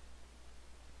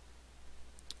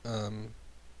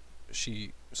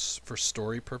she, for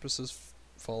story purposes,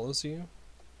 follows you.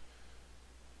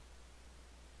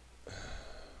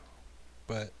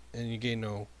 And you gain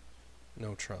no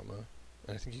trauma.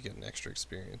 And I think you get an extra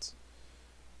experience.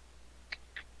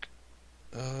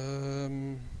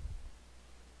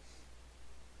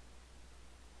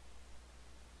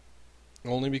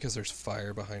 Only because there's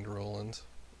fire behind Roland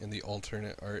in the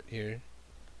alternate art here.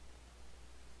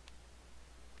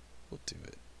 We'll do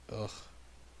it. Ugh.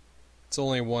 It's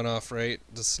only a one-off, right?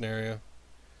 This scenario.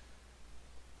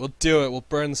 We'll do it. We'll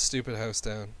burn the stupid house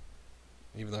down.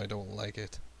 Even though I don't like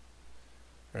it.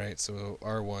 Alright, so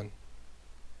R1.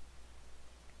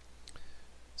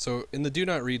 So in the do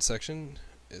not read section,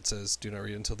 it says do not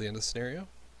read until the end of the scenario.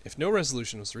 If no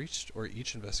resolution was reached, or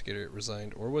each investigator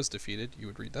resigned or was defeated, you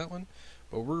would read that one.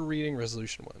 But we're reading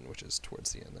resolution 1, which is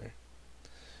towards the end there.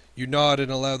 You nod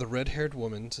and allow the red-haired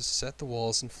woman to set the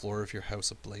walls and floor of your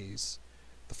house ablaze.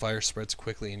 The fire spreads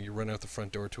quickly and you run out the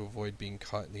front door to avoid being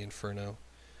caught in the inferno.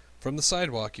 From the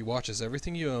sidewalk, you watch as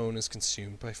everything you own is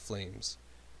consumed by flames.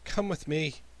 Come with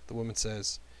me, the woman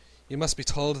says. You must be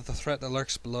told of the threat that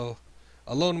lurks below.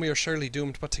 Alone we are surely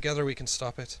doomed, but together we can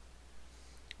stop it.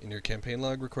 In your campaign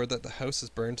log, record that the house is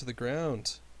burned to the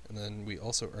ground. And then we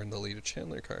also earn the Lita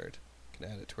Chandler card. We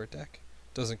can add it to our deck.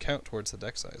 Doesn't count towards the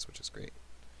deck size, which is great.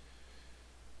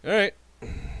 Alright.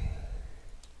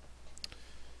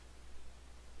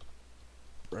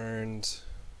 Burned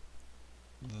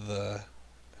the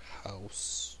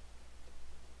house.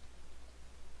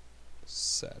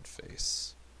 Sad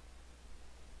face.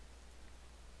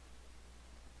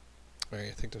 Alright,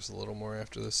 I think there's a little more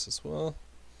after this as well.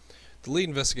 The lead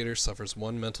investigator suffers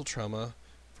 1 mental trauma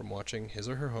from watching his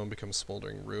or her home become a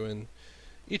smoldering ruin.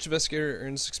 Each investigator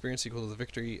earns experience equal to the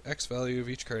victory X value of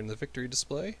each card in the victory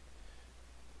display.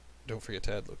 Don't forget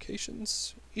to add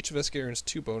locations. Each investigator earns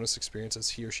 2 bonus experience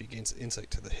as he or she gains insight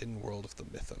to the hidden world of the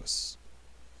mythos.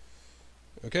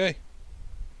 Okay.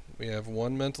 We have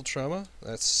 1 mental trauma.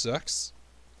 That sucks.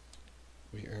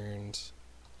 We earned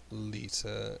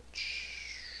Lita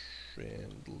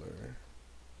Chandler.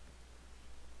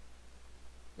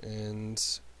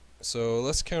 And so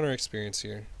let's count our experience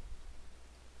here.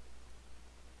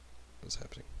 What's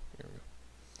happening? Here we go.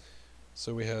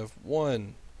 So we have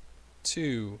 1,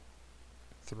 2,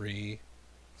 3,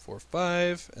 4,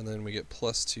 5, and then we get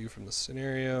 +2 from the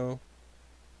scenario,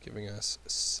 giving us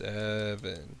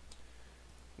 7.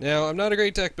 Now, I'm not a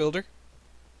great deck builder,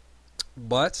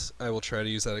 but I will try to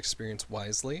use that experience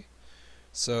wisely.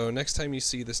 So next time you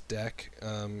see this deck,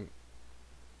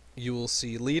 you will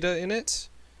see Lita in it,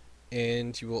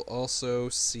 and you will also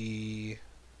see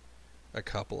a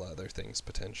couple other things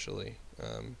potentially.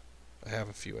 I have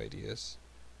a few ideas.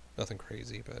 Nothing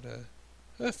crazy, but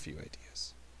a few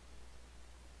ideas.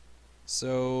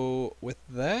 So with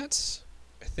that,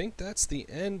 I think that's the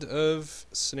end of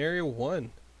scenario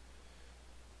 1.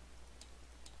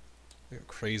 Look how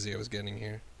crazy I was getting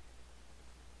here.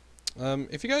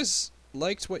 If you guys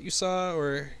liked what you saw,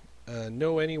 or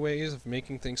know any ways of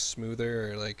making things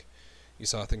smoother, or like you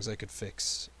saw things I could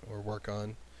fix or work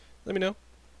on, let me know.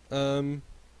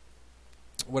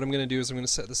 What I'm going to do is I'm going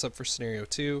to set this up for scenario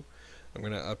 2. I'm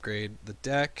going to upgrade the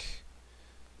deck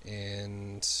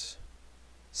and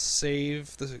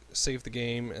save the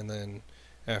game, and then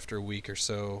after a week or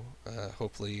so,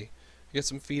 hopefully get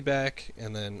some feedback,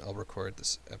 and then I'll record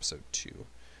this episode 2.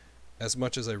 As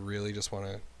much as I really just want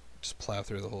to plow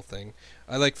through the whole thing,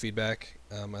 I like feedback.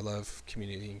 I love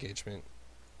community engagement.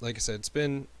 Like I said, it's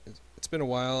been a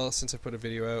while since I put a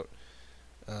video out,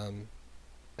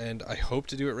 and I hope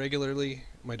to do it regularly.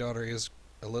 My daughter is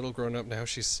a little grown up now.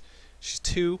 She's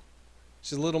 2.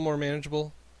 She's a little more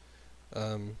manageable.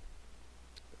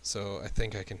 So I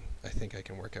think I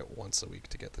can work out once a week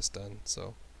to get this done.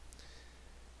 So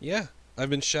yeah, I've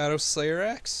been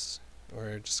ShadowSlayerX,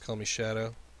 or just call me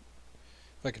Shadow.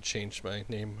 If I could change my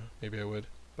name, maybe I would.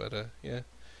 But yeah.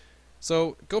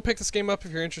 So go pick this game up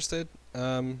if you're interested.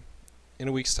 In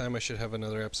a week's time I should have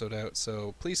another episode out.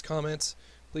 So please comment,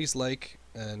 please like,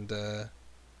 and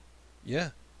yeah.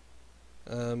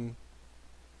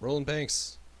 Roland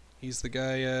Banks. He's the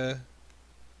guy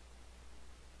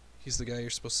you're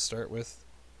supposed to start with.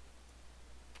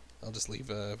 I'll just leave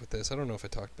with this. I don't know if I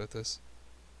talked about this.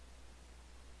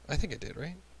 I think I did,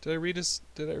 right? Did I read his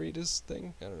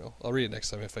thing? I don't know. I'll read it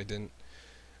next time if I didn't.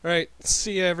 Alright,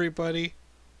 see ya everybody.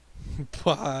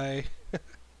 Bye.